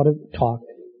learned how to talk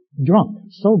drunk,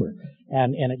 sober.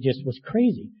 And it just was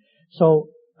crazy. So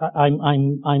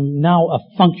I'm now a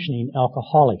functioning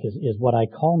alcoholic is what I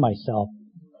call myself.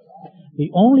 The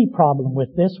only problem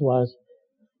with this was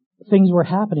things were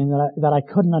happening that I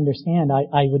couldn't understand.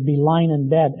 I would be lying in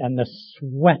bed and the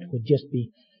sweat would just be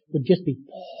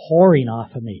pouring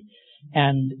off of me.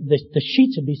 And the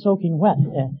sheets would be soaking wet.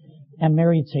 And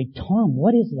Mary would say, Tom,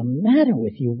 what is the matter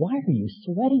with you? Why are you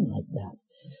sweating like that?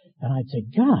 And I'd say,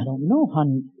 God, I don't know,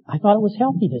 hon. I thought it was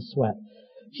healthy to sweat.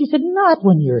 She said, not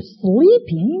when you're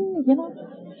sleeping,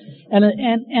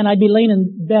 And I'd be laying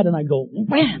in bed and I'd go,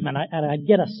 wham, and I'd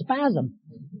get a spasm.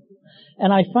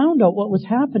 And I found out what was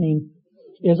happening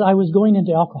is I was going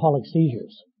into alcoholic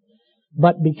seizures.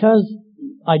 But because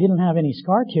I didn't have any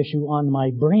scar tissue on my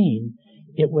brain,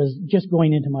 it was just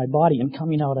going into my body and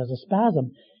coming out as a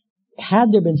spasm.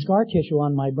 Had there been scar tissue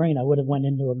on my brain, I would have went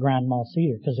into a grand mal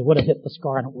seizure because it would have hit the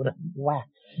scar and it would have whacked.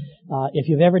 If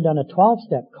you've ever done a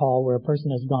 12-step call where a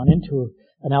person has gone into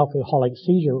an alcoholic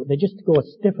seizure, they just go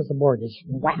as stiff as a board, just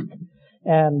whack.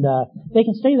 And they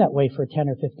can stay that way for 10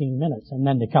 or 15 minutes, and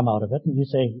then they come out of it, and you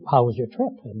say, how was your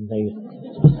trip? And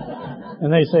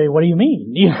they say, what do you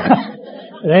mean?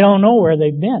 They don't know where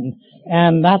they've been.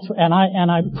 And I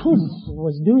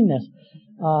was doing this.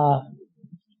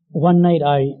 One night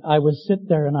I would sit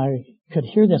there and I could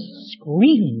hear this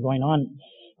screaming going on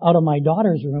out of my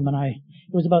daughter's room, and it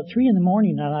was about 3 a.m,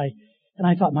 and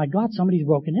I thought, my God, somebody's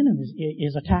broken in and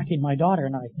is attacking my daughter.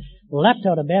 And I leapt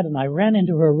out of bed and I ran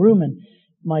into her room, and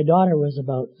my daughter was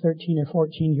about 13 or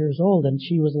 14 years old and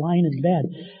she was lying in bed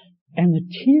and the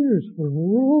tears were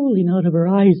rolling out of her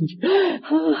eyes and she,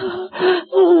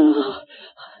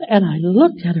 and I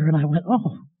looked at her and I went,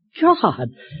 oh God,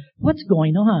 what's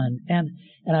going on? And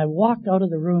I walked out of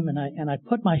the room and I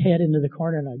put my head into the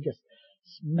corner and I just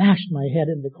smashed my head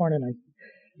into the corner and I,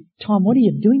 Tom, what are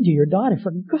you doing to your daughter?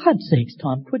 For God's sakes,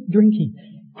 Tom, quit drinking.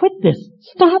 Quit this.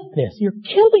 Stop this. You're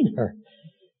killing her.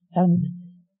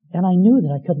 And I knew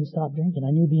that I couldn't stop drinking.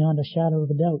 I knew beyond a shadow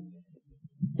of a doubt.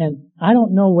 And I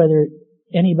don't know whether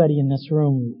anybody in this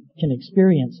room can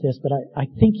experience this, but I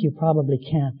think you probably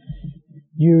can.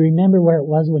 Do you remember where it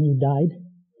was when you died?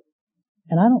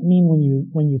 And I don't mean when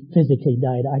you physically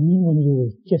died. I mean when you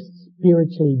were just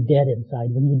spiritually dead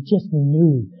inside, when you just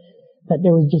knew that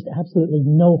there was just absolutely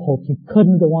no hope. You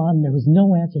couldn't go on. There was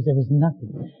no answers. There was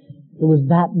nothing. It was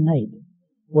that night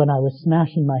when I was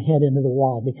smashing my head into the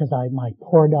wall because my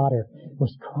poor daughter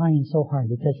was crying so hard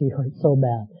because she hurt so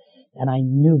bad. And I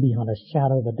knew beyond a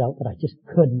shadow of a doubt that I just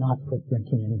could not quit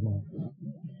drinking anymore.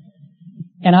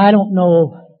 And I don't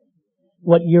know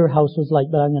what your house was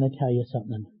like, but I'm going to tell you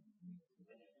something.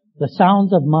 The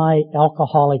sounds of my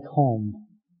alcoholic home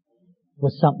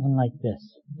was something like this.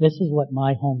 This is what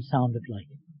my home sounded like.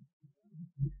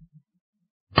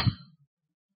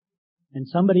 And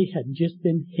somebody had just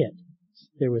been hit.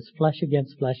 There was flesh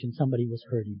against flesh and somebody was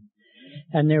hurting.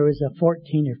 And there was a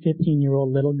 14 or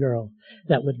 15-year-old little girl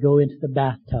that would go into the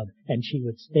bathtub and she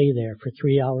would stay there for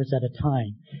 3 hours at a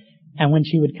time. And when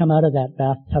she would come out of that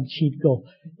bathtub, she'd go,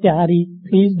 Daddy,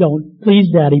 please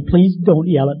Daddy, please don't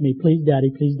yell at me. Please,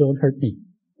 Daddy, please don't hurt me.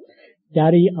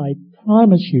 Daddy, I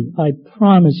promise you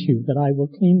that I will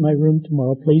clean my room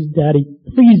tomorrow. Please, Daddy,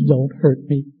 please don't hurt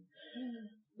me.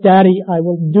 Daddy, I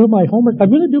will do my homework. I'm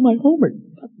going to do my homework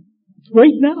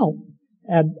right now.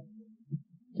 And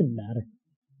it didn't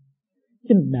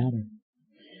matter.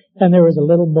 And there was a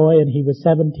little boy, and he was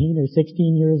 17 or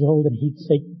 16 years old, and he'd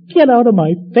say, "Get out of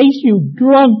my face, you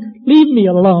drunk! Leave me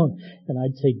alone!" And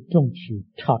I'd say, "Don't you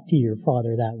talk to your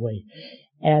father that way."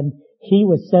 And he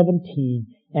was 17,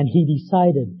 and he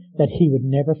decided that he would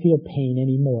never feel pain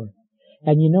anymore.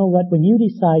 And you know what? When you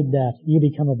decide that, you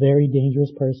become a very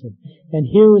dangerous person. And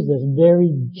here was this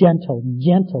very gentle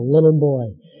little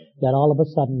boy that all of a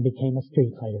sudden became a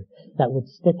street fighter, that would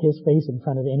stick his face in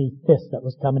front of any fist that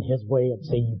was coming his way and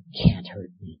say, "You can't hurt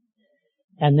me."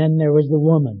 And then there was the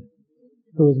woman,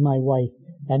 who was my wife,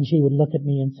 and she would look at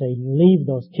me and say, "Leave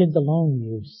those kids alone,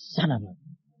 you son of a...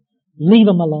 Leave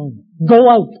them alone. Go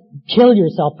out. Kill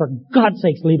yourself. For God's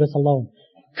sakes, leave us alone."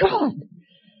 God!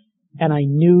 And I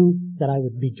knew that I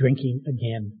would be drinking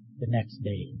again the next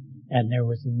day. And there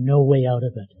was no way out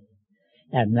of it.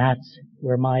 And that's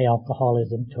where my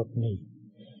alcoholism took me.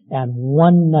 And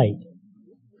one night,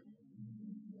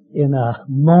 in a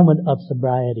moment of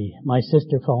sobriety, my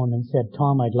sister phoned and said,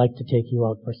 "Tom, I'd like to take you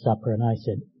out for supper." And I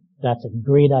said, "That's a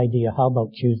great idea. How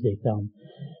about Tuesday, Tom?"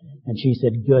 And she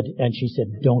said, "Good." And she said,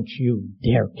 "Don't you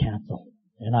dare cancel."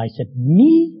 And I said,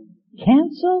 "Me?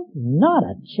 Cancel? Not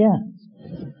a chance."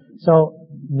 So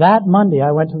that Monday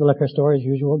I went to the liquor store as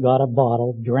usual, got a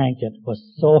bottle, drank it, was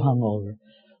so hungover.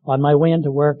 On my way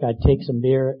into work I'd take some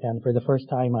beer, and for the first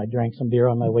time I drank some beer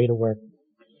on my way to work.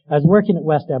 I was working at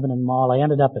West Edmonton Mall. I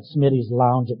ended up at Smitty's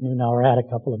Lounge at noon hour, had a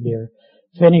couple of beer.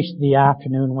 Finished the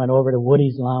afternoon, went over to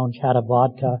Woody's Lounge, had a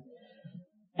vodka,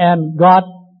 and got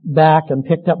back and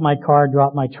picked up my car,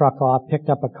 dropped my truck off, picked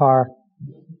up a car,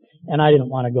 and I didn't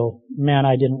want to go. Man,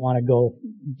 I didn't want to go.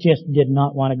 Just did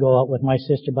not want to go out with my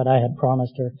sister, but I had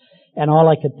promised her. And all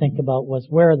I could think about was,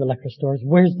 where are the liquor stores?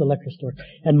 Where's the liquor store?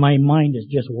 And my mind is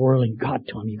just whirling. God,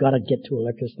 Tom, you gotta get to a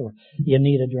liquor store. You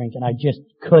need a drink. And I just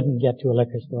couldn't get to a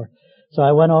liquor store. So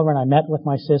I went over and I met with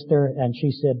my sister, and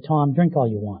she said, "Tom, drink all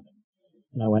you want."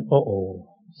 And I went, uh-oh,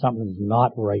 something's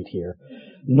not right here.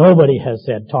 Nobody has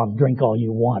said, "Tom, drink all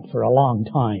you want," for a long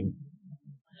time.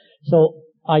 So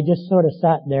I just sort of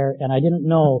sat there, and I didn't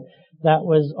know that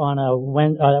was on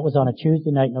a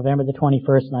Tuesday night, November the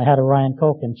 21st, and I had a Ryan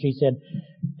Coke, and she said,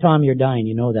 "Tom, you're dying.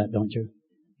 You know that, don't you?"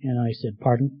 And I said,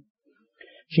 "Pardon?"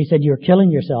 She said, "You're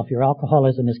killing yourself. Your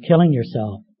alcoholism is killing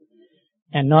yourself.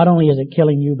 And not only is it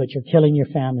killing you, but you're killing your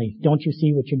family. Don't you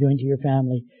see what you're doing to your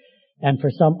family?" And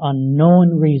for some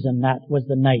unknown reason, that was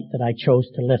the night that I chose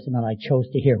to listen, and I chose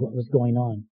to hear what was going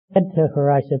on. I said to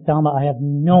her, I said, "Thelma, I have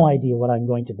no idea what I'm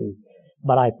going to do,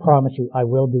 but I promise you I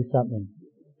will do something."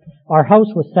 Our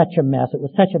house was such a mess. It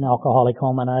was such an alcoholic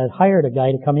home, and I had hired a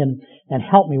guy to come in and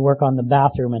help me work on the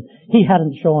bathroom, and he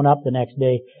hadn't shown up the next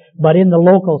day. But in the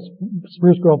local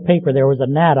Spruce Grove paper, there was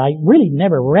an ad. I really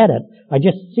never read it. I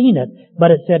just seen it,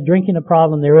 but it said, "Drinking a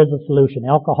problem, there is a solution.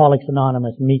 Alcoholics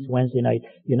Anonymous meets Wednesday night,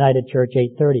 United Church,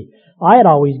 8:30. I had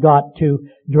always got to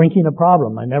drinking a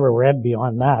problem. I never read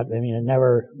beyond that. I mean, it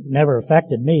never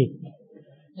affected me.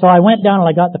 So I went down and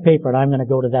I got the paper, and I'm going to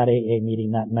go to that AA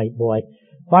meeting that night, boy.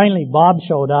 Finally, Bob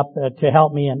showed up to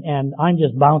help me, and I'm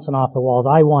just bouncing off the walls.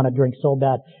 I want to drink so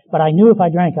bad, but I knew if I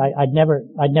drank, I'd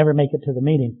never make it to the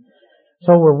meeting.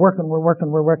 So we're working,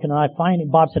 and I finally,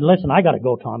 Bob said, "Listen, I got to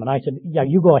go, Tom." And I said, "Yeah,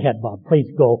 you go ahead, Bob. Please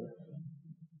go,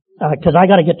 because I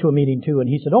got to get to a meeting too." And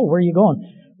he said, "Oh, where are you going?"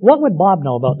 What would Bob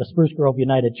know about the Spruce Grove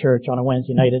United Church on a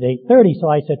Wednesday night at 8:30? So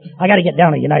I said, "I got to get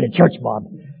down to United Church, Bob."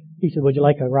 He said, "Would you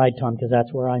like a ride, Tom? Because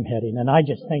that's where I'm heading." And I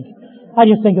just think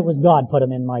it was God put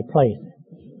him in my place.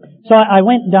 So I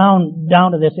went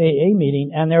down to this AA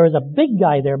meeting, and there was a big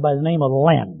guy there by the name of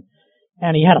Len.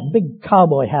 And he had a big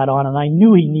cowboy hat on, and I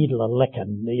knew he needed a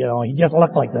licking. You know, he just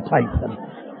looked like the type.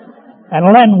 And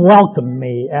Len welcomed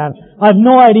me, and I have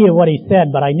no idea what he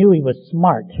said, but I knew he was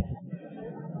smart.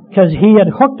 Because he had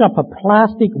hooked up a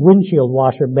plastic windshield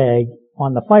washer bag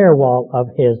on the firewall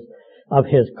of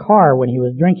his car when he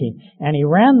was drinking, and he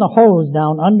ran the hose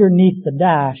down underneath the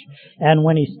dash, and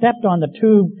when he stepped on the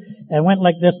tube and went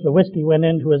like this, the whiskey went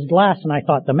into his glass, and I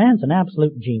thought, the man's an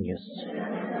absolute genius.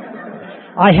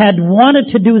 I had wanted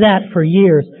to do that for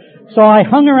years, so I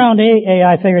hung around AA.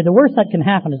 I figured the worst that can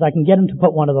happen is I can get him to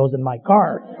put one of those in my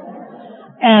car.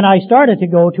 And I started to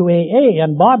go to AA,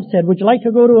 and Bob said, "Would you like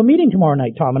to go to a meeting tomorrow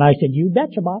night, Tom?" And I said, "You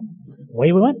betcha, Bob."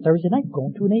 Away we went Thursday night,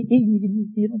 going to an AA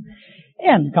meeting, you know.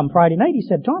 And come Friday night, he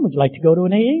said, "Tom, would you like to go to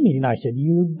an AA meeting?" I said,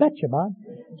 "You betcha, Bob."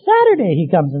 Saturday, he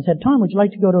comes and said, "Tom, would you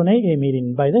like to go to an AA meeting?"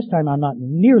 And by this time, I'm not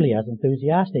nearly as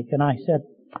enthusiastic. And I said,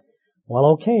 "Well,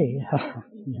 okay."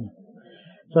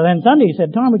 So then Sunday, he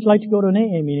said, "Tom, would you like to go to an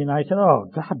AA meeting?" And I said, "Oh,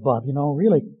 God, Bob, you know,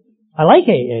 really, I like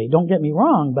AA, don't get me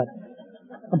wrong, but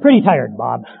I'm pretty tired,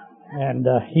 Bob." And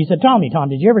he said, "Tell me, Tom,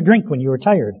 did you ever drink when you were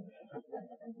tired?"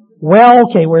 Well,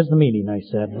 okay, where's the meeting? I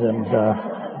said.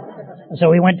 And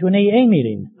so we went to an AA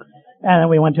meeting. And then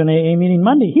we went to an AA meeting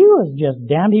Monday. He was just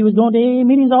damned. He was going to AA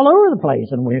meetings all over the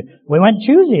place. And we went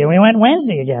Tuesday and we went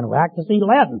Wednesday again. Back to see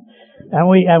Len. And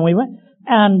we went.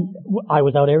 And I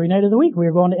was out every night of the week. We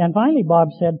were going to, and finally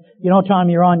Bob said, you know, Tom,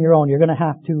 you're on your own. You're going to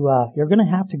have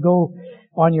to go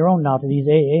on your own now to these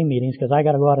AA meetings because I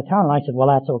got to go out of town. And I said, well,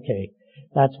 that's okay.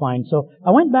 That's fine. So I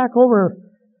went back over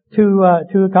to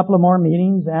a couple of more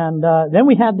meetings, and then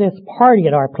we had this party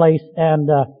at our place, and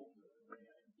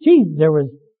there was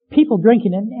people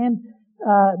drinking, and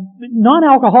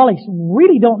non-alcoholics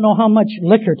really don't know how much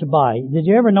liquor to buy. Did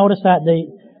you ever notice that?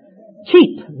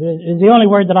 Cheap is the only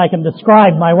word that I can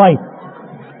describe my wife.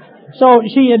 So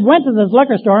she had went to this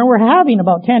liquor store, and we're having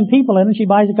about 10 people in, and she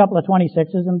buys a couple of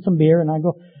 26s and some beer, and I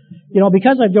go, you know,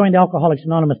 because I've joined Alcoholics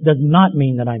Anonymous does not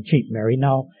mean that I'm cheap, Mary.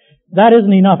 Now, that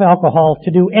isn't enough alcohol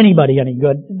to do anybody any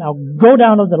good. Now, go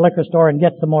down to the liquor store and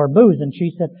get some more booze. And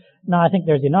she said, no, I think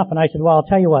there's enough. And I said, well, I'll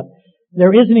tell you what,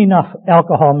 there isn't enough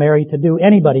alcohol, Mary, to do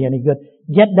anybody any good.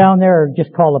 Get down there or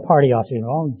just call the party officer.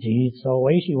 Oh, geez. So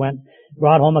away she went,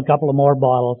 brought home a couple of more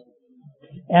bottles.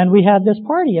 And we had this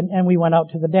party, and we went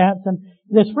out to the dance, and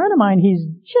this friend of mine, he's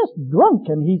just drunk,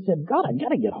 and he said, God, I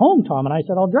gotta get home, Tom. And I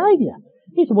said, I'll drive you.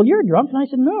 He said, well, you're drunk. And I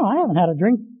said, no, I haven't had a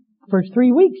drink for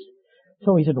 3 weeks.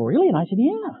 So he said, really? And I said,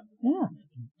 yeah.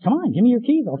 Come on, give me your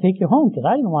keys. I'll take you home, because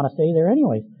I didn't want to stay there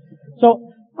anyway. So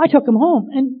I took him home,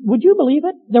 and would you believe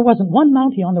it? There wasn't one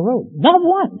Mountie on the road. Not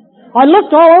one. I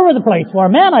looked all over the place for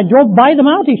him. Man, I drove by the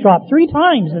Mountie shop 3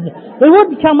 times, and they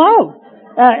wouldn't come out.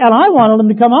 And I wanted them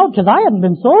to come out because I hadn't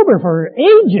been sober for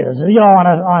ages, you know,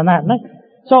 on that night.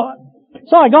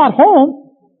 So I got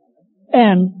home,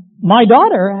 and my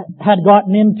daughter had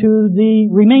gotten into the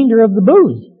remainder of the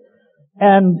booze.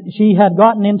 And she had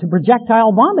gotten into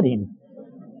projectile vomiting.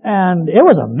 And it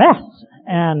was a mess.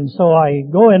 And so I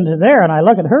go into there and I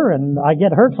look at her and I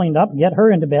get her cleaned up, get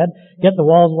her into bed, get the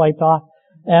walls wiped off.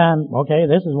 And, okay,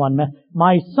 this is one mess.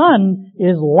 My son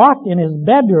is locked in his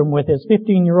bedroom with his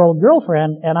 15-year-old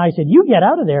girlfriend, and I said, you get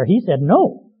out of there. He said,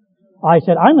 no. I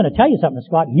said, I'm going to tell you something,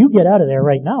 Scott. You get out of there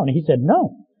right now. And he said,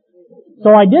 no. So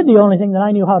I did the only thing that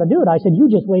I knew how to do it. I said, you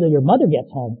just wait till your mother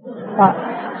gets home.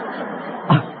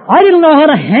 I didn't know how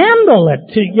to handle it.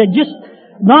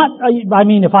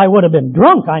 If I would have been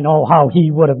drunk, I know how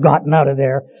he would have gotten out of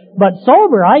there. But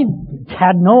sober, I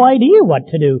had no idea what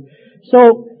to do.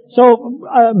 So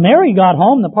Mary got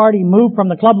home. The party moved from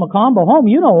the Club Macombo home.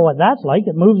 You know what that's like.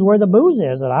 It moves where the booze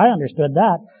is, and I understood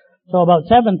that. So about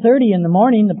 7:30 in the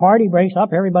morning, the party breaks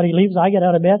up. Everybody leaves. I get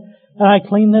out of bed, and I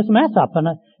clean this mess up. And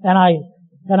I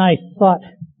thought,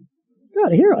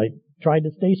 God, here I tried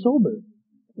to stay sober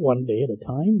one day at a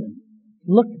time, and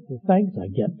look at the thanks I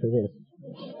get for this.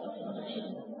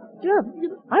 Yeah,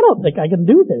 I don't think I can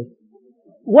do this.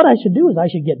 What I should do is I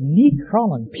should get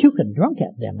knee-crawling, puking drunk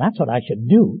at them. That's what I should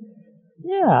do.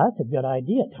 Yeah, that's a good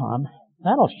idea, Tom.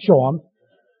 That'll show 'em.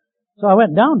 So I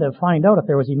went down to find out if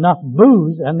there was enough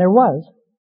booze, and there was.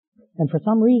 And for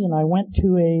some reason I went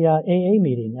to a AA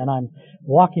meeting, and I'm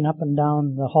walking up and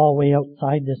down the hallway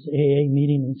outside this AA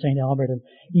meeting in St. Albert, and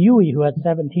Huey, who had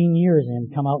 17 years in,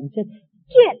 come out and said,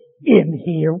 get in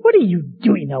here. What are you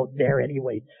doing out there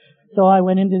anyway? So I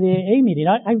went into the AA meeting.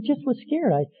 I just was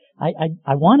scared.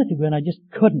 I wanted to go in. I just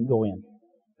couldn't go in.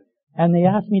 And they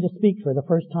asked me to speak for the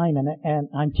first time, and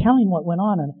I'm telling what went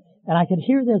on, and I could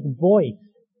hear this voice,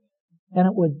 and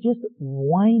it was just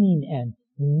whining and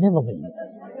sniveling.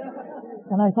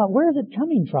 And I thought, where is it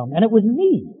coming from? And it was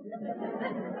me.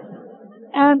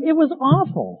 And it was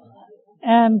awful.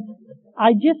 And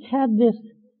I just had this,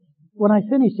 when I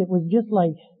finished, it was just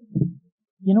like,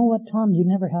 you know what, Tom, you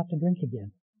never have to drink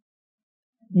again.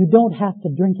 You don't have to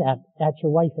drink at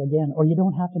your wife again, or you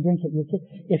don't have to drink at your kid.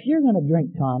 If you're going to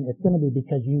drink, Tom, it's going to be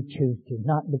because you choose to,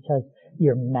 not because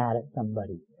you're mad at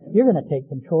somebody. You're going to take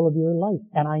control of your life.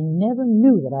 And I never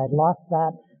knew that I'd lost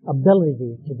that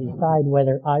ability to decide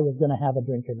whether I was going to have a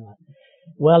drink or not.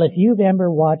 Well, if you've ever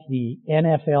watched the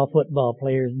NFL football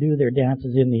players do their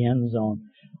dances in the end zone,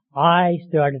 I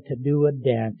started to do a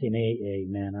dance in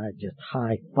AA, man. I was just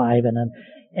high-fiving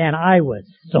and I was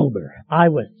sober. I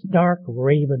was stark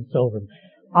raving sober.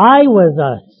 I was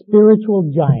a spiritual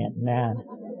giant, man.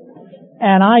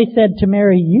 And I said to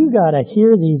Mary, you gotta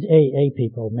hear these AA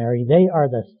people, Mary. They are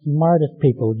the smartest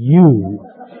people you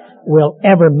will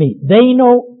ever meet. They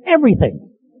know everything.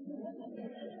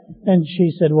 And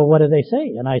she said, well, what do they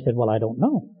say? And I said, well, I don't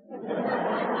know.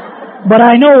 But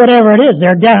I know whatever it is,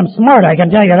 they're damn smart, I can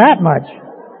tell you that much.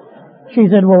 She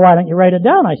said, well, why don't you write it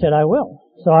down? I said, I will.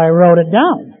 So I wrote it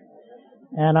down.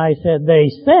 And I said, they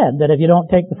said that if you don't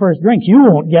take the first drink, you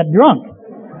won't get drunk.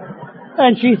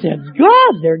 And she said,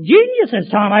 God, they're geniuses,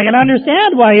 Tom. I can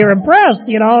understand why you're impressed,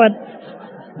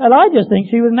 And I just think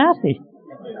she was nasty.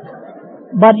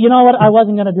 But you know what? I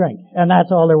wasn't going to drink. And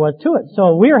that's all there was to it.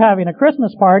 So we're having a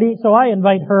Christmas party, so I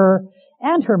invite her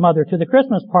and her mother to the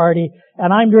Christmas party,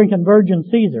 and I'm drinking Virgin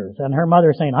Caesars. And her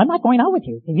mother saying, I'm not going out with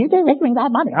you. If you didn't bring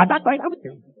that money, I'm not going out with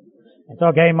you. It's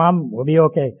okay, Mom. We'll be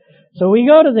okay. So we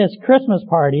go to this Christmas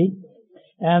party,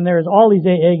 and there's all these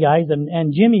AA guys,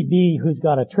 and Jimmy B, who's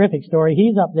got a terrific story,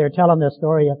 he's up there telling this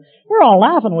story. We're all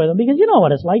laughing with him because you know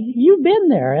what it's like. You've been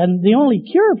there, and the only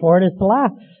cure for it is to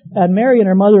laugh. And Mary and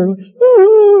her mother,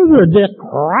 they're just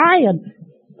crying.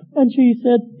 And she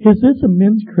said, is this a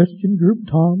men's Christian group,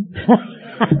 Tom?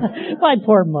 My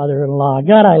poor mother-in-law.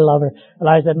 God, I love her. And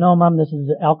I said, no, Mom, this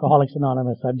is Alcoholics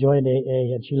Anonymous. I've joined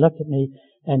AA. And she looked at me,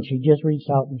 and she just reached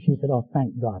out, and she said, oh,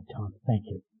 thank God, Tom. Thank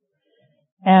you.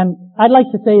 And I'd like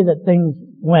to say that things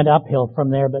went uphill from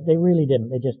there, but they really didn't.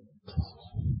 They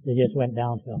just went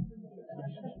downhill.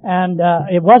 And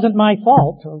it wasn't my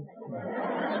fault.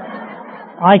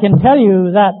 I can tell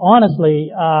you that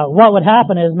honestly, what would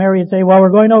happen is Mary would say, well,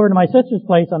 we're going over to my sister's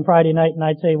place on Friday night, and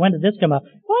I'd say, when did this come up?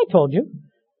 Well, I told you.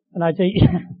 And I'd say,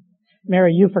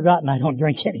 Mary, you've forgotten I don't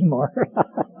drink anymore.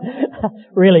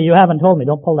 Really, you haven't told me.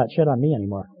 Don't pull that shit on me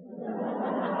anymore.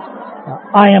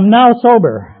 I am now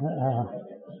sober.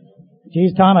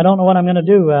 Geez, Tom, I don't know what I'm going to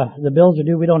do. The bills are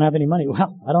due. We don't have any money.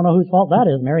 Well, I don't know whose fault that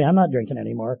is, Mary. I'm not drinking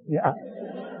anymore. Yeah.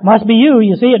 Must be you.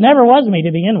 You see, it never was me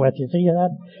to begin with. You see that?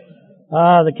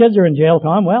 The kids are in jail,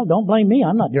 Tom. Well, don't blame me.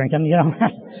 I'm not drinking,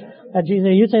 And she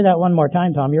said, you say that one more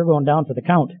time, Tom. You're going down for the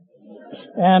count.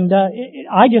 And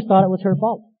I just thought it was her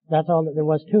fault. That's all that there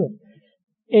was to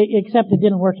it. Except it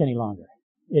didn't work any longer.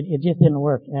 It just didn't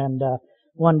work. And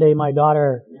one day my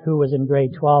daughter, who was in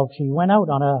grade 12, she went out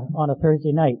on a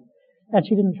Thursday night. And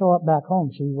she didn't show up back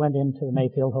home. She went into the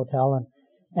Mayfield Hotel,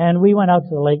 and we went out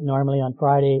to the lake normally on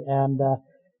Friday,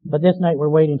 but this night we're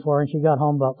waiting for her, and she got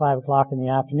home about 5 o'clock in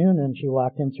the afternoon, and she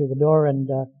walked in through the door, and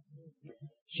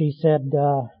she said,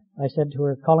 I said to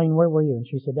her, Colleen, where were you? And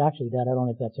she said, actually, Dad, I don't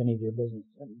think that's any of your business.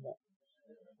 And,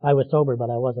 I was sober,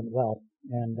 but I wasn't well,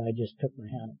 and I just took my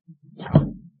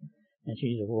hand, and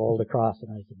she just rolled across, and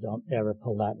I said, don't ever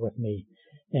pull that with me.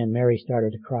 And Mary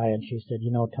started to cry, and she said,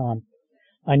 Tom,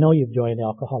 I know you've joined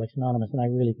Alcoholics Anonymous, and I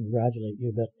really congratulate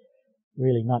you, but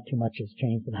really not too much has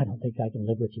changed, and I don't think I can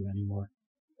live with you anymore.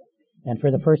 And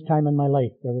for the first time in my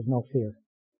life, there was no fear.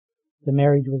 The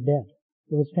marriage was dead.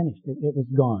 It was finished. It was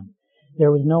gone.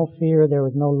 There was no fear. There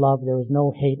was no love. There was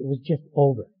no hate. It was just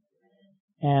over.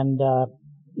 And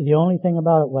the only thing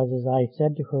about it was, is I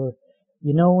said to her,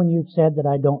 when you've said that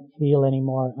I don't feel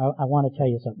anymore, I want to tell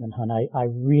you something, hon. I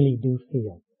really do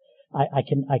feel.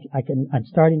 I'm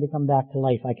starting to come back to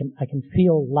life. I can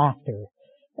feel laughter,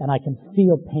 and I can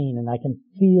feel pain, and I can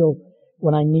feel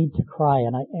when I need to cry,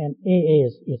 and AA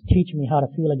is teaching me how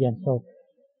to feel again, so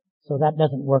that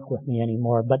doesn't work with me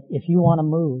anymore. But if you want to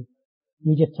move,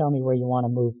 you just tell me where you want to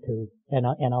move to,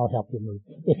 and I'll help you move.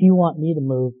 If you want me to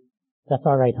move, that's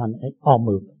alright, hon. I'll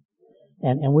move.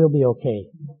 And we'll be okay.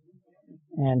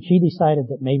 And she decided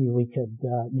that maybe we could,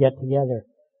 get together.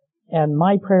 And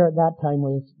my prayer at that time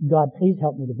was, God, please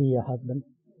help me to be a husband.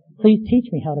 Please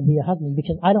teach me how to be a husband,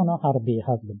 because I don't know how to be a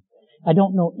husband. I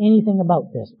don't know anything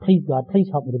about this. Please, God, please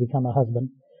help me to become a husband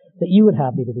that you would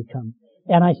have me to become.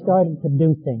 And I started to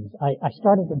do things. I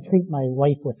started to treat my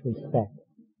wife with respect.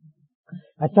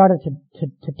 I started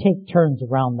to take turns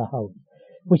around the house.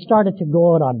 We started to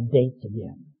go out on dates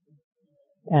again.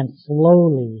 And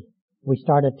slowly we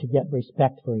started to get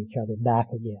respect for each other back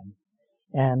again.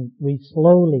 And we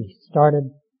slowly started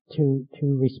to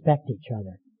respect each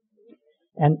other.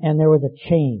 And there was a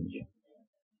change.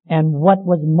 And what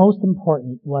was most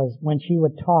important was when she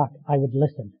would talk, I would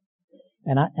listen.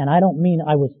 And I don't mean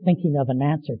I was thinking of an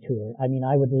answer to her. I mean,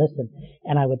 I would listen,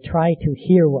 and I would try to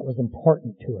hear what was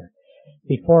important to her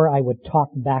before I would talk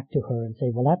back to her and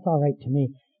say, well, that's all right to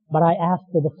me. But I asked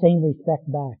for the same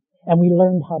respect back. And we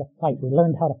learned how to fight. We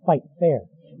learned how to fight fair.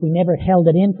 We never held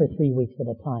it in for 3 weeks at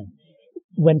a time.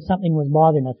 When something was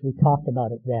bothering us, we talked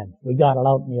about it then. We got it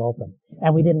out in the open.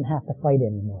 And we didn't have to fight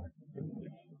anymore.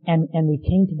 And we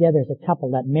came together as a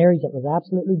couple. That marriage that was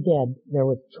absolutely dead, there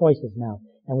were choices now.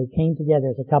 And we came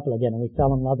together as a couple again, and we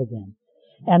fell in love again.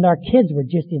 And our kids were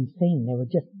just insane. They were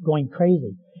just going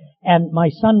crazy. And my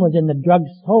son was in the drugs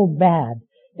so bad,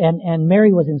 and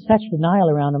Mary was in such denial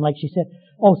around him. Like she said,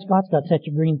 oh, Scott's got such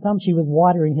a green thumb. She was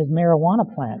watering his marijuana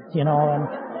plants,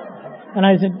 and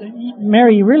I said,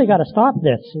 Mary, you really got to stop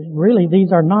this. Really,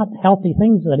 these are not healthy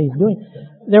things that he's doing.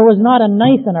 There was not a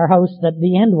knife in our house that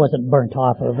the end wasn't burnt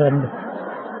off of.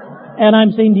 And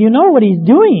I'm saying, do you know what he's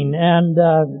doing? And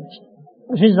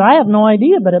She says, I have no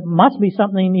idea, but it must be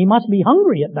something, he must be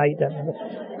hungry at night.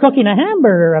 Cooking a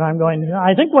hamburger, and I'm going,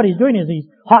 I think what he's doing is he's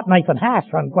hot knife and hash,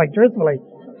 quite truthfully.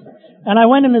 And I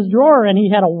went in his drawer, and he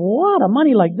had a lot of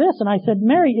money like this, and I said,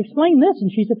 Mary, explain this.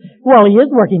 And she said, well, he is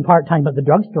working part-time at the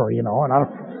drugstore, and okay.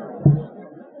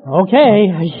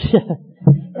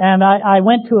 And I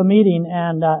went to a meeting,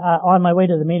 and on my way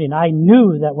to the meeting, I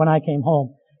knew that when I came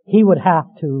home, he would have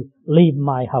to leave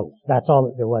my house. That's all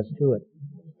that there was to it.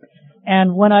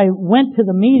 And when I went to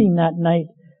the meeting that night,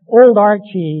 old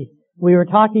Archie, we were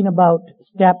talking about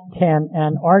step 10,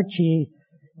 and Archie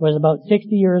was about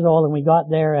 60 years old, and we got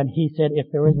there, and he said,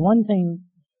 if there was one thing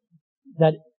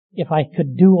that if I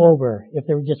could do over, if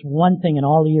there was just one thing in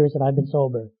all the years that I've been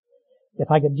sober, if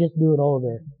I could just do it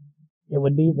over, it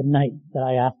would be the night that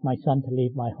I asked my son to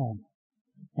leave my home.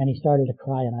 And he started to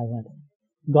cry, and I went,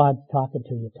 God's talking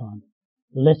to you, Tom.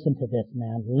 Listen to this,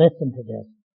 man. Listen to this.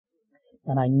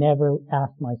 And I never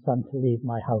asked my son to leave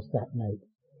my house that night.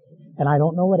 And I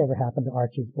don't know whatever happened to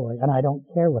Archie's boy, and I don't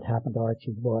care what happened to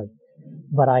Archie's boy.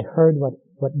 But I heard what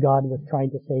God was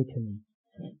trying to say to me.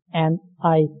 And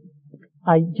I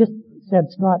just said,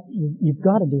 Scott, you've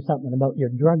got to do something about your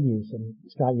drug use. And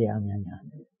Scott, yeah.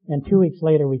 And 2 weeks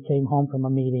later, we came home from a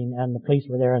meeting, and the police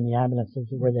were there, and the ambulances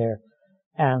were there.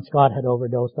 And Scott had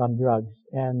overdosed on drugs.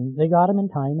 And they got him in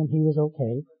time, and he was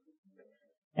okay.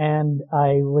 And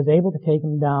I was able to take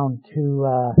him down to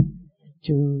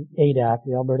ADAC,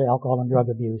 the Alberta Alcohol and Drug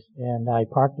Abuse, and I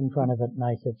parked in front of it, and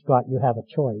I said, Scott, you have a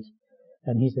choice.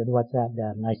 And he said, what's that,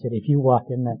 Dad? And I said, if you walk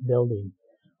in that building,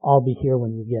 I'll be here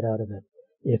when you get out of it.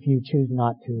 If you choose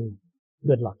not to,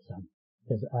 good luck, son.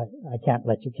 Because I can't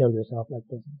let you kill yourself like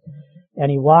this.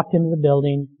 And he walked into the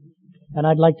building, and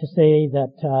I'd like to say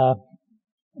that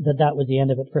was the end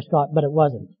of it for Scott, but it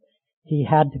wasn't. He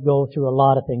had to go through a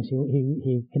lot of things.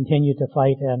 He continued to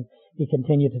fight, and he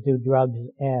continued to do drugs,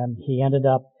 and he ended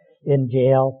up in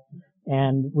jail.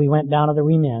 And we went down to the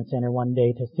remand center one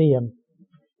day to see him.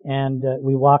 And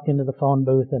we walked into the phone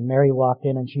booth, and Mary walked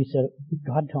in, and she said,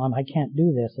 God, Tom, I can't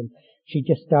do this. And she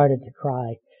just started to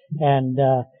cry. And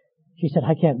she said,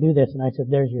 I can't do this. And I said,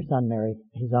 there's your son, Mary.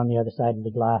 He's on the other side of the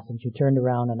glass. And she turned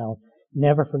around, and I'll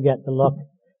never forget the look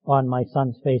on my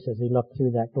son's face as he looked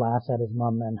through that glass at his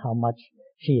mom and how much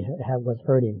she was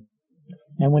hurting.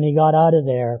 And when he got out of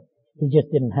there, he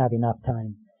just didn't have enough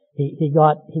time. He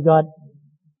got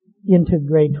into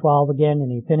grade 12 again,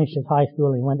 and he finished his high school,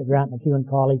 and he went to Grant MacEwan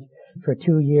College for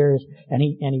 2 years, and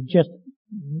he just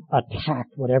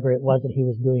attacked whatever it was that he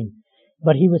was doing.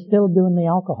 But he was still doing the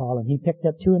alcohol, and he picked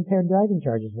up 2 impaired driving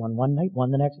charges, one night,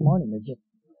 one the next morning.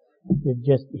 He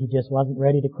just wasn't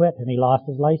ready to quit, and he lost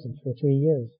his license for 3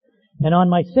 years. And on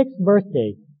my 6th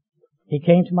birthday, he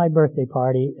came to my birthday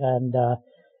party, and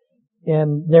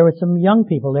there were some young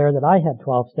people there that I had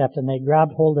 12 steps, and they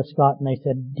grabbed hold of Scott, and they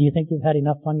said, do you think you've had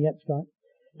enough fun yet, Scott?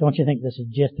 Don't you think this is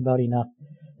just about enough?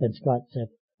 And Scott said,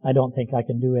 I don't think I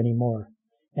can do any more.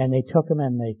 And they took him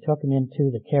into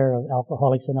the care of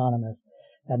Alcoholics Anonymous,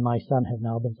 and my son has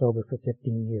now been sober for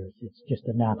 15 years. It's just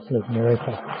an absolute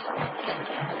miracle.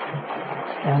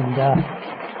 And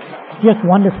just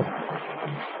wonderful.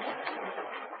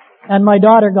 And my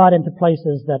daughter got into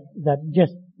places that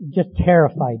just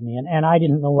terrified me, and I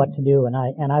didn't know what to do, and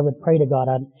I would pray to God,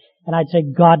 and I'd say,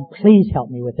 God, please help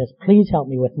me with this. Please help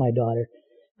me with my daughter.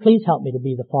 Please help me to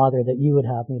be the father that you would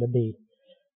have me to be.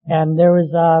 And there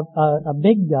was a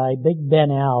big guy, Big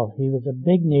Ben Al. He was a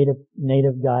big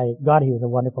native guy. God, he was a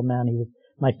wonderful man. He was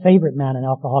my favorite man in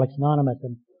Alcoholics Anonymous.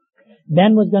 And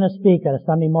Ben was going to speak at a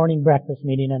Sunday morning breakfast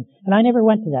meeting, and I never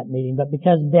went to that meeting, but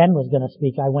because Ben was going to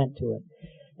speak, I went to it.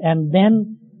 And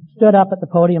Ben stood up at the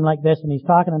podium like this, and he's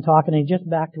talking, and he just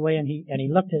backed away, and he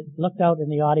looked out in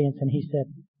the audience, and he said,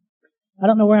 I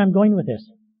don't know where I'm going with this,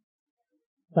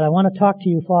 but I want to talk to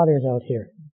you fathers out here.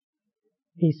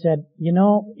 He said,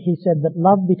 that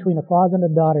love between a father and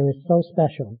a daughter is so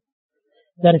special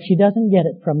that if she doesn't get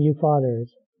it from you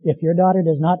fathers, if your daughter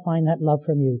does not find that love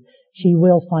from you, she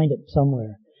will find it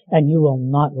somewhere, and you will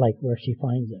not like where she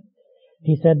finds it.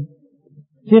 He said,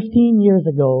 15 years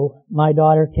ago, my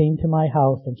daughter came to my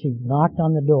house, and she knocked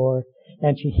on the door,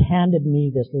 and she handed me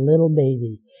this little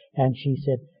baby, and she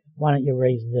said, why don't you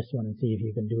raise this one and see if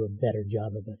you can do a better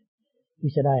job of it? He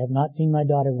said, I have not seen my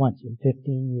daughter once in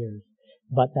 15 years,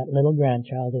 but that little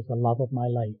grandchild is the love of my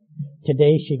life.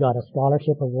 Today she got a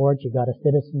scholarship award, she got a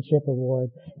citizenship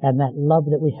award, and that love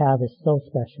that we have is so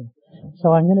special.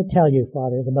 So I'm going to tell you,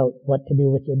 fathers, about what to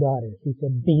do with your daughters. He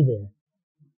said, be there.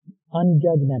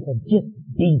 Unjudgmental. Just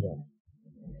be there.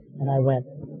 And I went,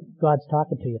 God's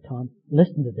talking to you, Tom.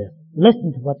 Listen to this.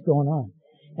 Listen to what's going on.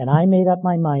 And I made up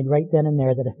my mind right then and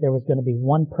there that if there was going to be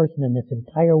one person in this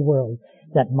entire world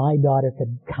that my daughter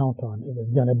could count on, it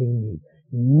was going to be me.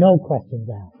 No questions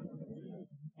asked.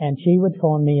 And she would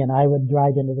phone me, and I would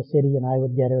drive into the city, and I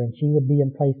would get her, and she would be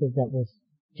in places that was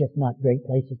just not great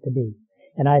places to be.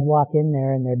 And I'd walk in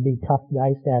there, and there'd be tough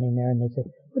guys standing there, and they'd say,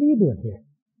 "What are you doing here?"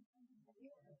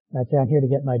 And I'd say, "I'm here to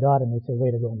get my daughter." And they'd say,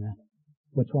 "Way to go, man.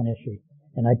 Which one is she?"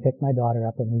 And I'd pick my daughter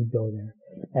up, and we'd go there.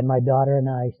 And my daughter and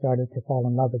I started to fall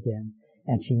in love again,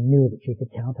 and she knew that she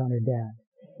could count on her dad.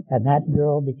 And that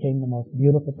girl became the most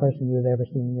beautiful person you've ever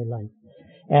seen in your life.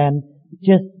 And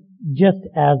just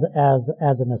as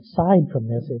an aside from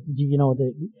this,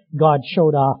 God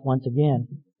showed off once again.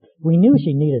 We knew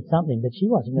she needed something, but she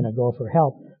wasn't going to go for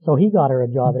help. So he got her a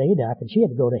job at ADAC, and she had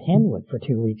to go to Henwood for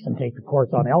 2 weeks and take the course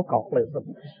on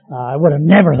alcoholism. I would have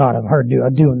never thought of her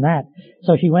doing that.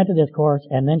 So she went to this course,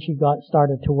 and then she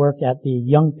started to work at the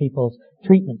Young People's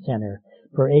Treatment Center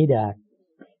for ADAC.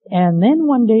 And then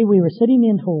one day we were sitting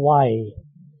in Hawaii,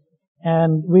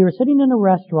 and we were sitting in a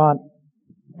restaurant,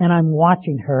 and I'm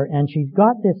watching her, and she's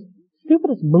got this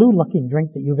stupidest blue-looking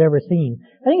drink that you've ever seen.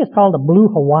 I think it's called a Blue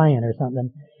Hawaiian or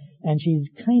something. And she's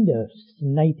kind of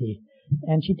snipey.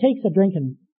 And she takes a drink,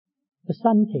 and the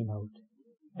sun came out,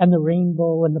 and the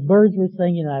rainbow, and the birds were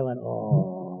singing, and I went,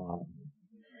 "Oh,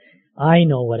 I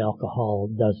know what alcohol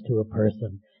does to a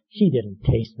person." She didn't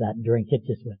taste that drink. It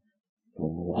just went,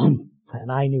 "Whomp,"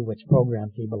 and I knew which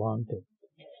program she belonged to.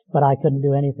 But I couldn't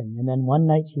do anything. And then one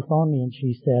night she phoned me, and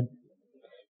she said,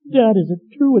 "Dad, is it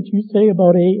true what you say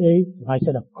about AA?" And I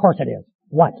said, "Of course it is.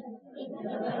 What?"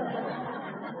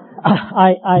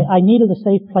 I needed a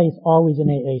safe place always in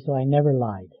AA, so I never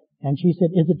lied. And she said,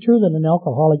 "Is it true that an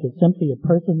alcoholic is simply a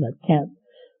person that can't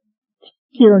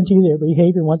guarantee their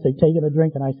behavior once they've taken a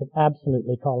drink?" And I said,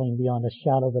 "Absolutely, Colleen, beyond a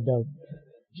shadow of a doubt."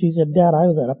 She said, "Dad, I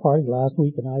was at a party last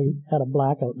week, and I had a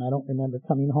blackout, and I don't remember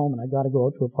coming home, and I got to go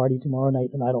out to a party tomorrow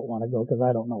night, and I don't want to go because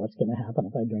I don't know what's going to happen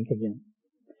if I drink again."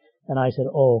 And I said,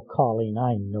 "Oh, Colleen,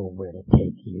 I know where to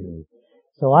take you."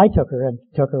 So I took her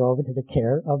over to the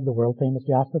care of the world famous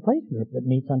Jasper Place group that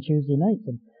meets on Tuesday nights.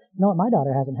 And you know what? My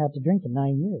daughter hasn't had to drink in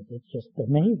 9 years. It's just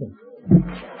amazing.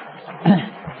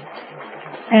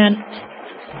 And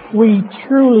we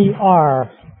truly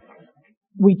are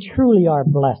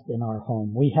blessed in our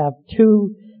home. We have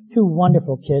two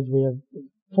wonderful kids. We have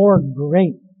 4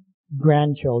 great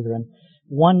grandchildren.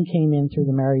 One came in through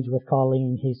the marriage with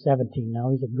Colleen. He's 17 now.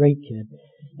 He's a great kid.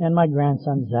 And my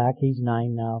grandson, Zach, he's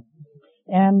 9 now.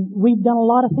 And we've done a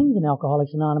lot of things in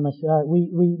Alcoholics Anonymous.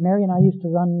 Mary and I used to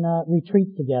run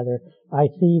retreats together. I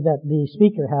see that the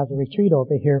speaker has a retreat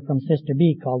over here from Sister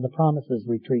B called the Promises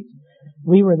Retreat.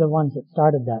 We were the ones that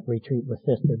started that retreat with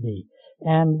Sister B.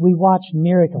 And we watched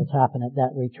miracles happen at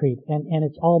that retreat, and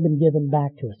it's all been given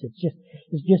back to us.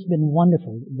 It's just been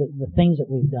wonderful, the things that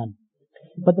we've done.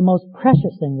 But the most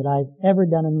precious thing that I've ever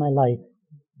done in my life,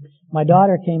 my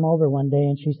daughter came over one day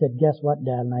and she said, "Guess what,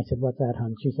 Dad?" And I said, "What's that,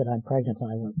 hon?" She said, "I'm pregnant."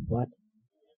 And I went, "What?"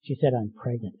 She said, "I'm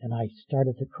pregnant." And I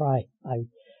started to cry. I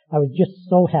was just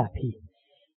so happy.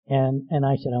 And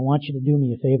I said, "I want you to do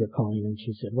me a favor, Colleen." And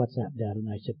she said, "What's that, Dad?" And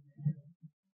I said,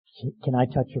 "Can I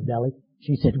touch your belly?"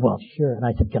 She said, "Well, sure." And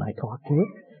I said, "Can I talk to it?"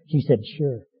 She said,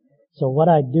 "Sure." So what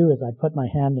I'd do is I'd put my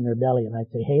hand in her belly and I'd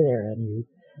say, "Hey there, and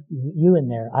you in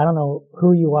there. I don't know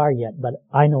who you are yet, but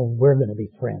I know we're going to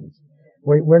be friends.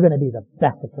 We're going to be the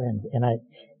best of friends." And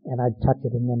I'd touch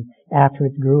it, and then after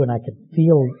it grew and I could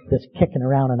feel this kicking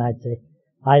around, and I'd say,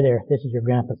 "Hi there, this is your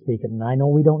grandpa speaking, and I know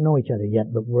we don't know each other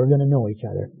yet, but we're going to know each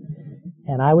other."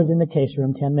 And I was in the case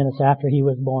room 10 minutes after he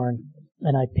was born,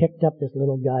 and I picked up this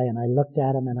little guy and I looked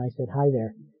at him and I said, "Hi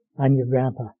there, I'm your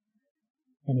grandpa."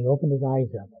 And he opened his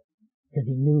eyes up because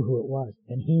he knew who it was,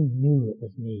 and he knew it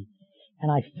was me.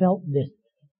 And I felt this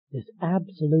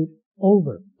absolute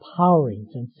overpowering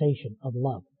sensation of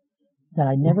love that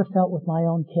I never felt with my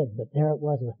own kid, but there it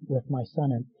was with my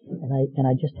son, and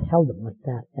I just held him like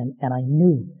that, and I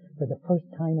knew for the first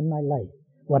time in my life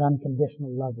what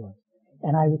unconditional love was.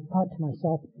 And I thought to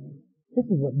myself, this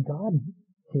is what God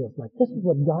feels like. This is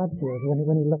what God feels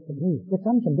when he looks at me. It's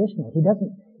unconditional. He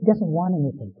doesn't want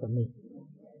anything from me.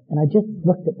 And I just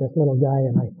looked at this little guy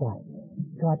and I thought,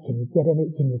 God, can you get it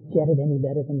any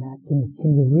better than that?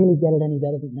 Can you really get it any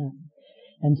better than that?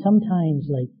 And sometimes,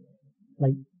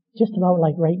 like just about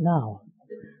like right now,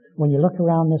 when you look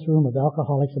around this room of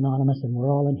Alcoholics Anonymous and we're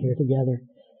all in here together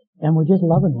and we're just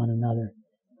loving one another.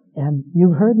 And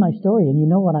you've heard my story and you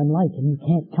know what I'm like, and you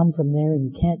can't come from there and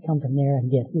you can't come from there and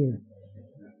get here.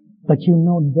 But you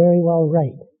know very well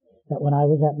right that when I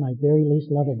was at my very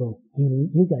least lovable,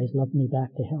 you guys loved me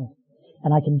back to hell.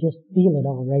 And I can just feel it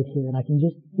all right here. And I can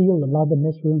just feel the love in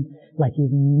this room like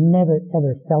you've never,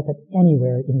 ever felt it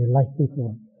anywhere in your life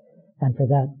before. And for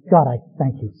that, God, I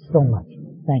thank you so much.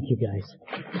 Thank you, guys.